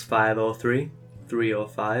 It's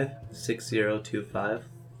 503-305-6025.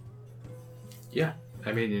 Yeah,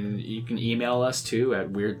 I mean, you can email us too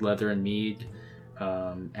at wyrdleatherandmead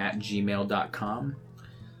at gmail.com.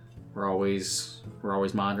 We're always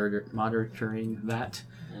monitoring that.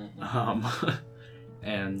 Mm-hmm.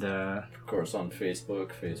 And of course on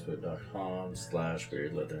Facebook,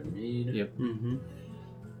 facebook.com/wyrdleatherandmead. Yep. Mm-hmm.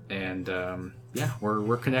 And yeah,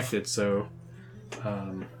 we're connected. So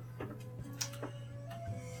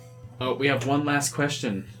Oh, we have one last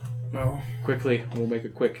question. Oh. Quickly, we'll make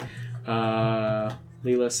it quick.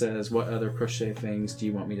 Leela says, what other crochet things do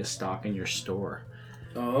you want me to stock in your store?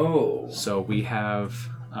 Oh. So we have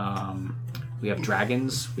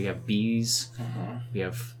dragons, we have bees, we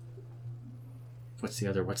have... What's the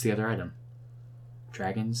other item?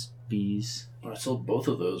 Dragons, bees. I sold both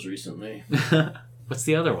of those recently. What's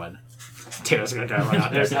the other one? Taylor's gonna drive one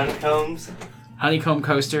out there. There's honeycombs. Honeycomb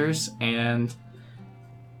coasters and...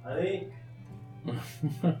 Honey?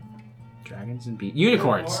 Dragons and bees.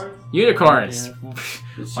 Unicorns! Unicorns! Yeah.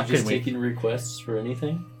 Is Why she just couldn't we- taking requests for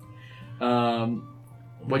anything?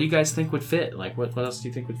 What do you guys think would fit? Like, what else do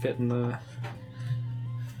you think would fit in the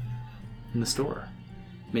store?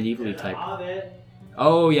 Medievally type.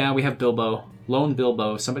 Oh yeah, we have Bilbo. Lone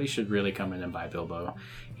Bilbo. Somebody should really come in and buy Bilbo.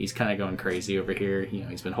 He's kind of going crazy over here. You know,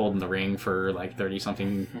 he's been holding the ring for like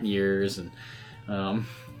 30-something years, and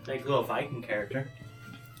Like a little Viking character.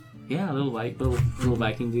 yeah, little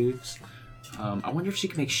Viking dudes. I wonder if she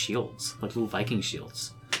can make shields, like little Viking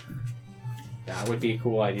shields. That would be a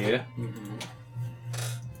cool idea. Mm-hmm.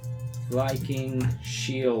 Viking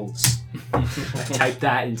shields. I typed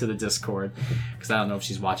that into the Discord because I don't know if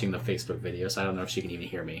she's watching the Facebook video, so I don't know if she can even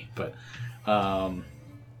hear me. But, oh,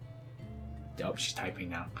 she's typing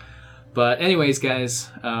now. But anyways, guys,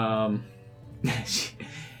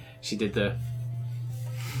 she did the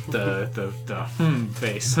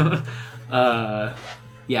face.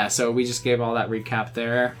 Yeah, so we just gave all that recap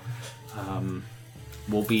there.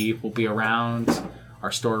 We'll be around.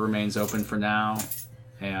 Our store remains open for now.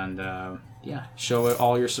 And yeah, show it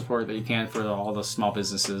all your support that you can for all the small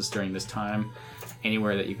businesses during this time.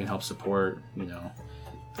 Anywhere that you can help support, you know,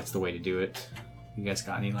 that's the way to do it. You guys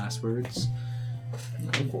got any last words?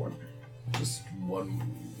 Just one,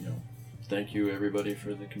 thank you everybody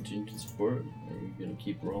for the continued support. We're gonna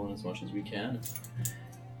keep rolling as much as we can,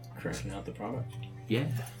 cranking out the product. Yeah.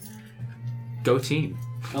 Go team.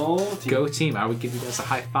 Go team. I would give you guys a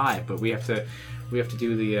high five, but we have to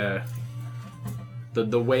do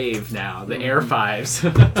the wave now, the air fives.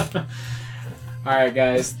 All right,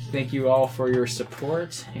 guys. Thank you all for your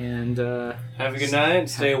support, and Have a good night.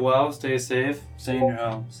 Stay well. Stay safe. Stay in your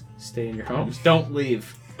homes. stay in your homes. Don't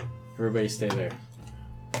leave. Everybody stay there.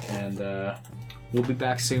 And we'll be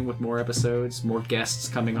back soon with more episodes, more guests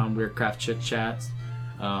coming on Weirdcraft Chit-Chat.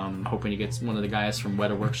 Hoping to get one of the guys from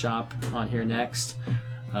Weta Workshop on here next.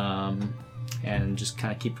 And just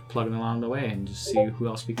kind of keep plugging along the way and just see who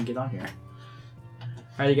else we can get on here.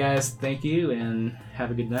 Alrighty, guys. Thank you, and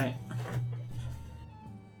have a good night.